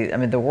recently. I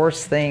mean, the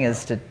worst thing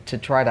is to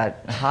try to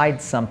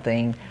hide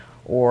something,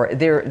 or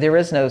there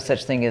is no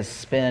such thing as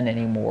spin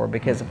anymore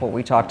because of what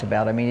we talked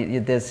about. I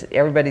mean,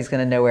 everybody's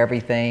going to know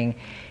everything.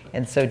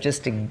 And so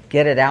just to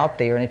get it out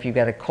there, and if you've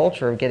got a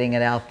culture of getting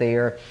it out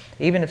there,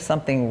 even if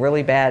something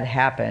really bad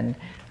happened,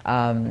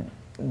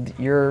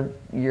 your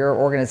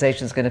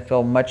organization is going to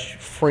feel much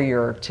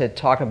freer to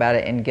talk about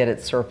it and get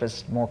it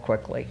surfaced more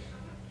quickly.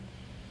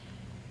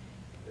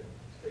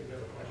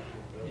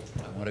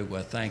 I want to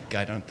thank,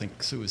 I don't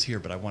think Sue is here,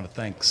 but I want to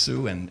thank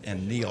Sue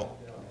and Neil.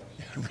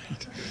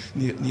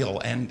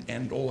 Neil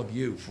and all of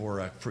you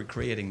for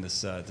creating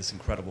this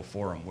incredible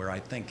forum where I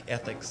think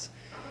ethics,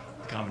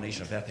 the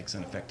combination of ethics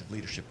and effective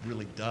leadership,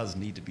 really does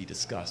need to be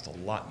discussed a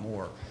lot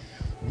more.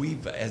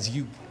 We've, as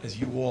you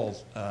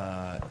all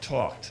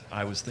talked,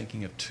 I was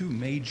thinking of two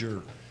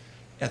major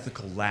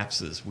ethical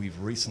lapses we've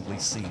recently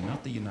seen.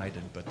 Not the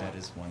United, but that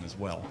is one as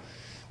well.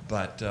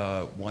 But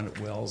one at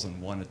Wells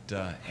and one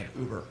at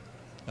Uber.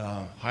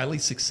 Highly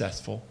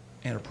successful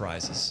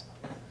enterprises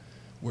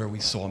where we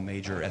saw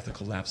major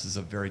ethical lapses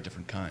of very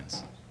different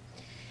kinds.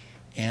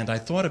 And I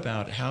thought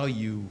about how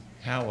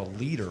a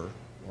leader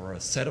or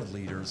a set of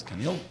leaders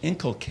can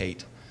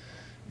inculcate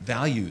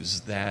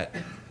values that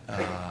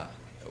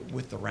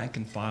with the rank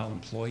and file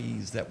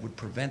employees that would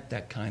prevent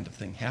that kind of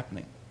thing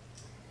happening.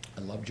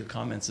 I loved your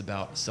comments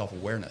about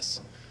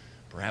self-awareness.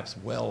 Perhaps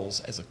Wells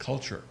as a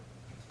culture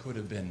could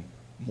have been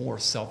more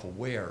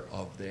self-aware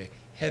of the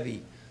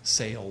heavy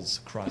sales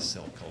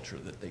cross-sell culture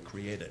that they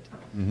created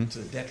to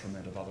the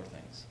detriment of other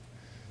things.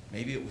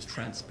 Maybe it was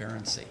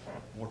transparency,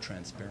 more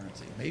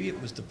transparency. Maybe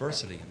it was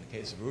diversity in the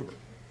case of Uber.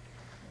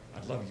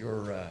 I'd love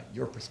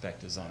your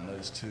perspectives on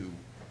those two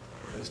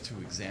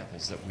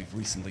examples that we've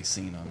recently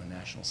seen on the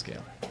national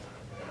scale.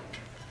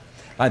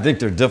 I think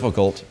they're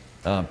difficult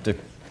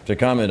to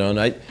comment on.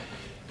 And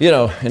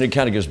it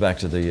kind of goes back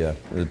to the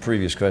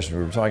previous question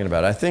we were talking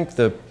about. I think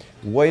the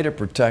way to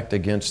protect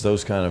against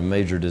those kind of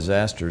major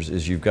disasters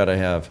is you've got to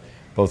have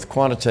both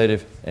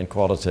quantitative and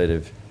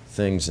qualitative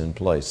things in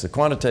place. The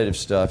quantitative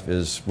stuff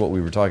is what we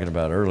were talking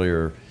about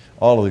earlier,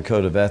 all of the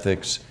code of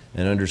ethics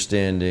and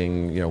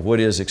understanding,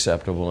 what is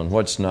acceptable and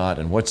what's not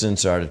and what's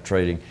insider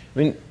trading.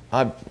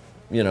 I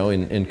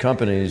mean, in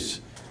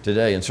companies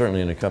today, and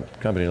certainly in a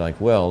company like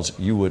Wells,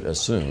 you would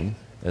assume,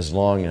 as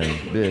long as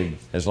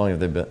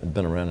they've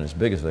been around and as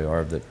big as they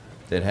are, that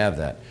they'd have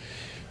that.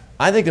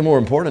 I think the more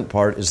important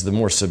part is the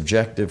more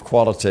subjective,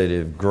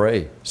 qualitative,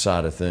 gray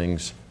side of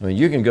things. I mean,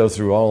 you can go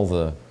through all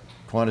the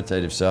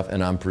quantitative stuff,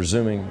 and I'm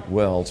presuming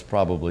Wells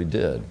probably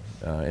did,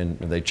 and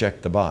they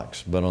checked the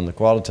box. But on the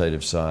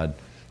qualitative side,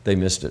 they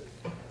missed it.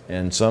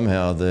 And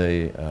somehow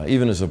they,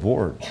 even as a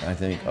board, I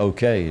think,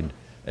 okayed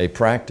a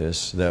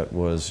practice that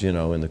was, you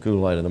know, in the cool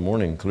light of the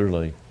morning,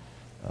 clearly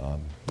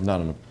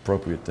not an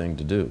appropriate thing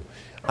to do.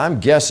 I'm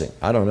guessing,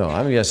 I don't know,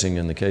 I'm guessing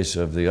in the case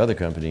of the other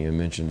company you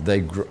mentioned,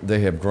 they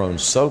have grown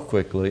so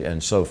quickly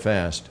and so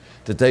fast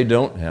that they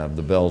don't have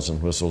the bells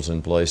and whistles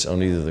in place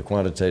on either the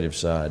quantitative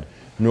side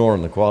nor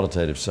on the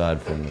qualitative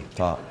side from the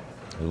top,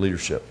 the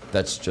leadership.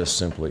 That's just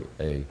simply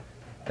a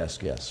best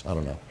guess. I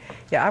don't know.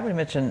 Yeah, I would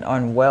mention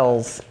on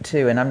Wells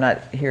too, and I'm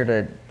not here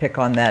to pick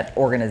on that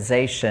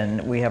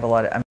organization. We have a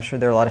lot of, I'm sure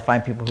there are a lot of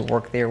fine people who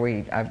work there.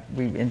 We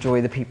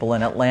enjoy the people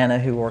in Atlanta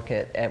who work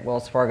at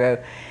Wells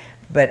Fargo.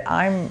 But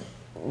I'm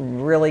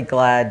really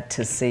glad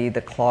to see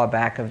the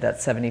clawback of that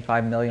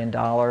 $75 million,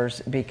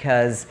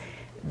 because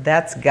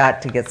that's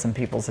got to get some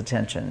people's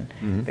attention.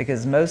 Mm-hmm.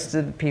 Because most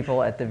of the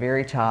people at the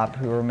very top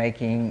who are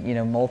making, you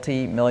know,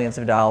 multi-millions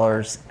of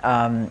dollars,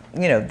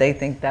 you know, they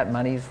think that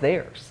money's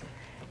theirs.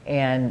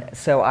 And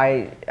so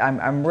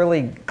I'm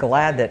really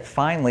glad that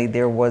finally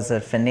there was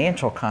a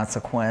financial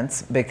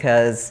consequence,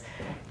 because,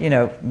 you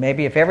know,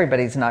 maybe if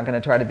everybody's not going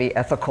to try to be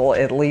ethical,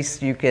 at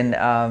least you can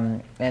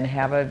and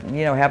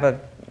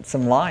have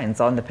some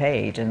lines on the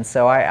page. And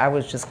so I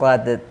was just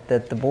glad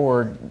that the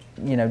board,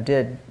 you know,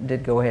 did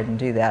go ahead and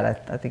do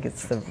that. I think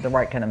it's the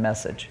right kind of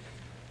message.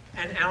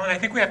 And Alan, I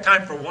think we have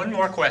time for one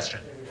more question.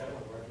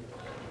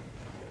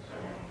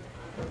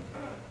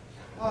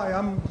 Hi,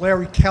 I'm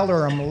Larry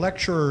Keller. I'm a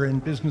lecturer in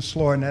business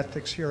law and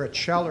ethics here at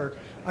Scheller.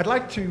 I'd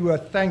like to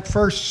thank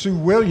first Sue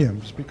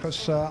Williams,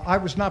 because I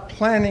was not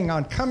planning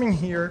on coming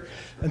here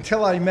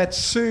until I met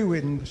Sue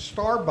in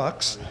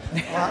Starbucks.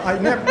 I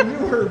never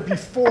knew her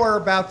before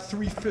about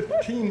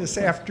 3:15 this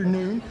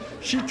afternoon.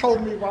 She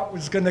told me what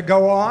was going to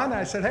go on.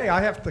 I said, hey,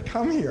 I have to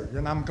come here,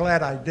 and I'm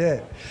glad I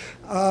did.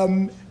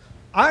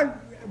 I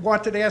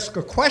wanted to ask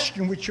a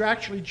question which you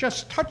actually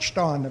just touched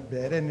on a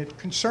bit, and it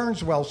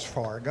concerns Wells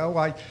Fargo.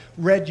 I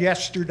read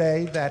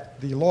yesterday that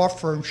the law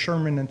firm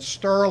Sherman and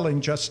Sterling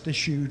just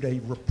issued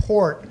a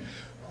report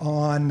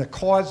on the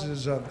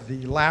causes of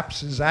the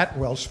lapses at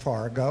Wells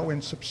Fargo,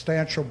 and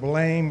substantial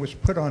blame was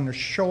put on the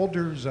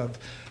shoulders of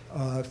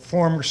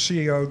former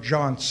CEO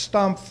John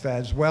Stumpf,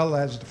 as well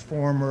as the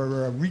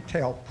former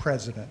retail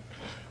president.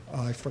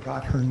 I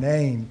forgot her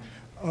name.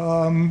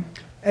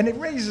 And it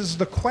raises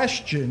the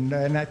question,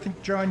 and I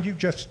think, John, you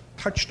just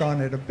touched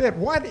on it a bit,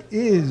 what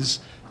is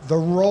the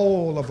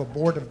role of a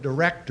board of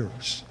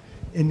directors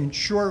in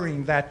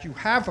ensuring that you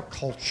have a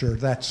culture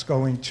that's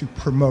going to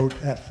promote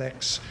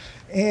ethics?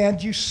 And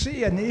you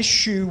see an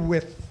issue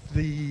with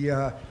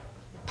the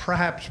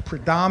perhaps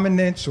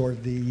predominance or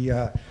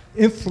the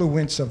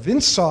influence of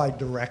inside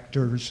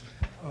directors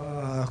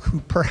who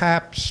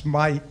perhaps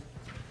might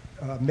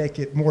make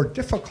it more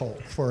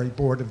difficult for a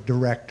board of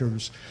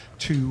directors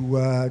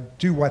to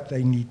do what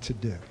they need to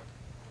do.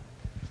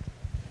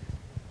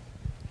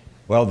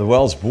 Well, the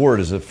Wells board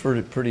is a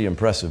pretty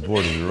impressive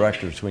board of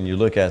directors when you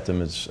look at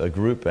them as a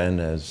group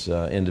and as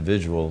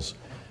individuals.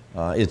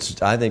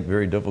 It's, I think,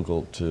 very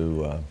difficult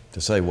to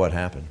say what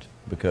happened,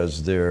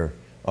 because their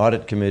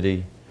audit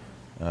committee,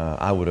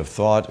 I would have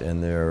thought,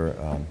 and their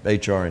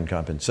HR and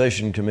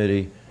compensation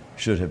committee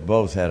should have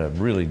both had a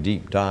really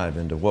deep dive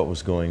into what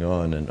was going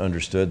on and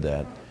understood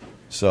that.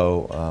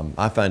 So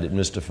I find it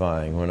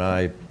mystifying when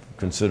I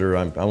consider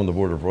I'm on the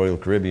board of Royal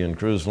Caribbean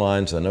Cruise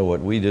Lines. I know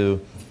what we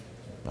do.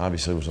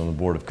 Obviously, I was on the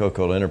board of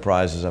Coca-Cola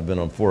Enterprises. I've been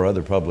on 4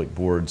 other public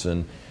boards,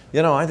 and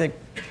you know, I think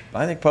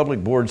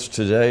public boards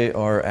today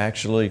are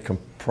actually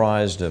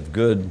comprised of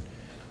good,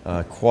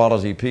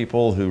 quality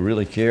people who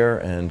really care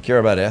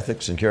about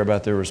ethics and care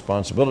about their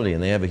responsibility,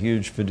 and they have a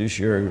huge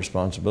fiduciary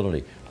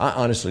responsibility. I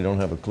honestly don't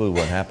have a clue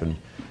what happened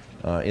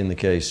in the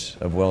case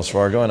of Wells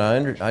Fargo,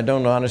 and I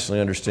don't honestly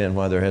understand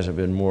why there hasn't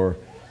been more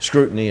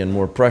scrutiny and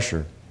more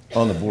pressure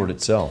on the board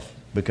itself,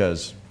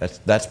 because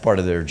that's part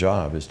of their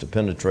job, is to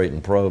penetrate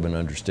and probe and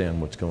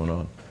understand what's going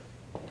on.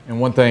 And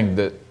one thing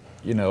that,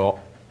 you know,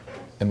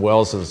 and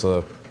Wells is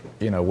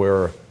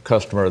we're a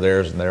customer of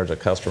theirs and there's a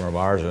customer of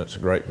ours, and it's a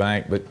great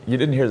bank, but you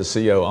didn't hear the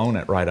CEO own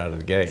it right out of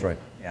the gate. That's right.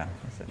 Yeah.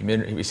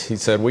 He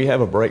said, we have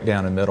a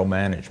breakdown in middle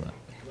management.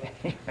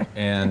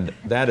 And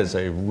that is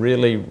a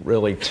really,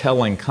 really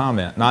telling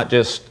comment, not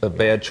just a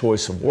bad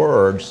choice of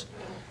words.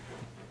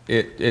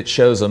 It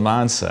shows a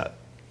mindset.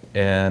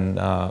 And,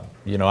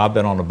 you know, I've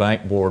been on the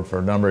bank board for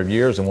a number of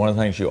years, and one of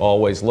the things you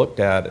always looked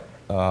at,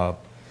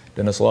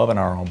 Dennis Love and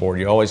I are on board,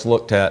 you always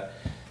looked at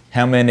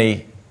how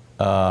many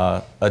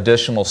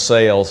additional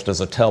sales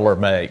does a teller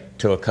make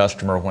to a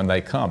customer when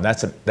they come.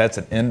 That's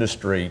an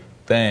industry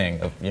thing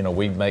of, you know,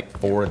 we make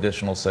 4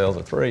 additional sales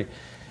of 3.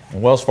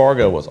 And Wells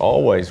Fargo was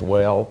always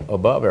well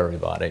above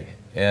everybody.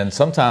 And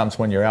sometimes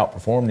when you're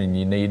outperforming,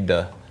 you need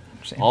to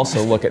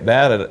also look at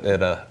that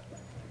at a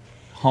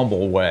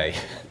humble way.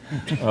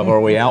 Are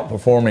we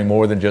outperforming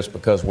more than just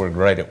because we're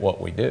great at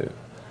what we do?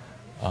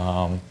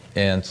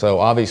 And so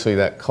obviously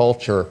that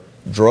culture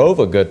drove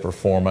a good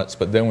performance,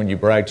 but then when you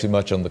brag too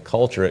much on the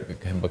culture,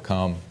 it can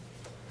become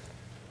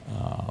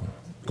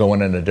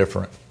going in a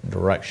different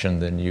direction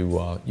than you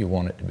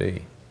want it to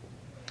be.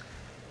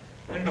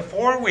 And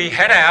before we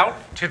head out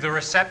to the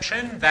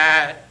reception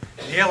that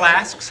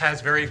NeilAsked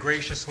has very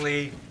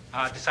graciously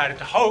decided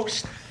to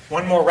host,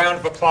 one more round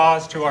of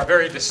applause to our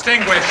very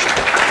distinguished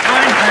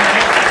time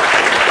panel.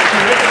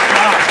 Terrific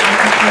job.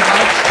 Thank you so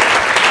much.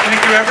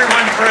 Thank you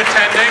everyone for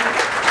attending.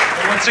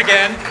 And once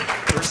again,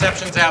 the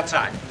reception's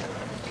outside.